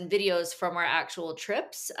pictures and videos from our actual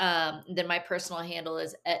trips. Then my personal handle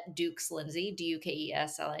is at Dukes Lindsey,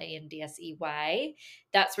 DUKESLANDSEY.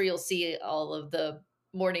 That's where you'll see all of the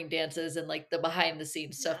morning dances and like the behind the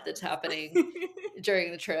scenes stuff that's Yes. happening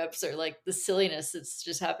during the trips, or like the silliness that's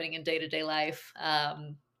just happening in day to day life.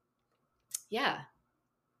 Yeah,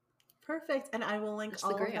 Perfect. And I will link that's the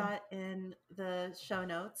all of gram. that in the show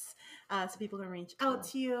notes so people can reach out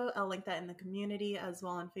Cool. to you. I'll link that in the community as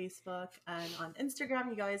well on Facebook and on Instagram.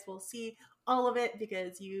 You guys will see all of it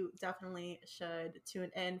because you definitely should tune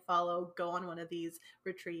in, follow, go on one of these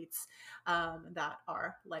retreats that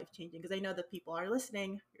are life changing. Because I know that people are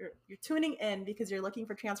listening. You're tuning in because you're looking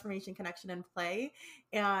for transformation, connection, and play.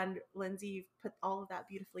 And Lindsey, you've put all of that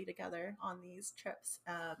beautifully together on these trips.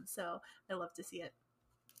 So I love to see it.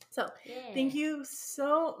 So, thank Yeah. you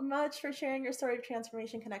so much for sharing your story of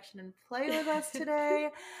transformation, connection, and play with us today.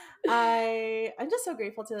 I'm just so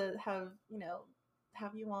grateful to have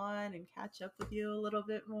you on and catch up with you a little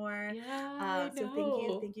bit more. Yeah, I So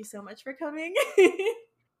know. thank you so much for coming.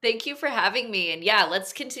 Thank you for having me. And yeah,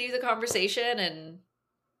 let's continue the conversation and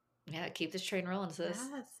yeah, keep this train rolling, sis.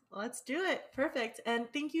 Yes, let's do it. Perfect. And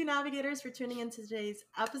thank you, navigators, for tuning into today's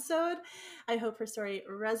episode. I hope her story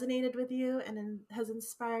resonated with you and has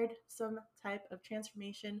inspired some type of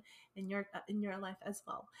transformation in your life as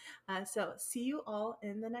well. So, see you all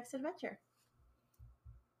in the next adventure.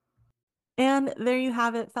 And there you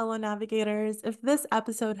have it, fellow navigators. If this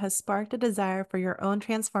episode has sparked a desire for your own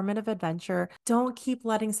transformative adventure, don't keep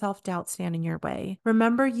letting self doubt stand in your way.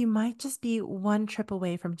 Remember, you might just be one trip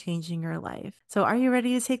away from changing your life. So, are you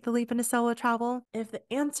ready to take the leap into solo travel? If the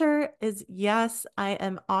answer is yes, I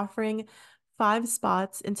am offering 5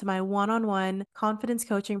 spots into my one-on-one confidence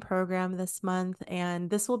coaching program this month. And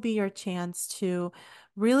this will be your chance to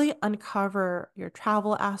really uncover your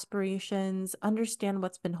travel aspirations, understand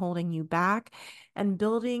what's been holding you back, and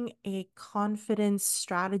building a confidence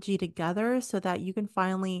strategy together so that you can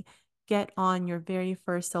finally get on your very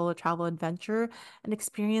first solo travel adventure and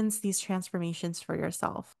experience these transformations for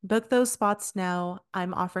yourself. Book those spots now.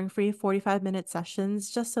 I'm offering free 45-minute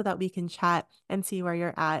sessions just so that we can chat and see where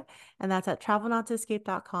you're at. And that's at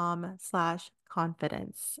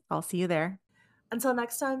travelnotsescape.com/confidence. I'll see you there. Until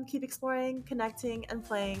next time, keep exploring, connecting, and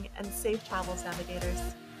playing, and safe travels, navigators.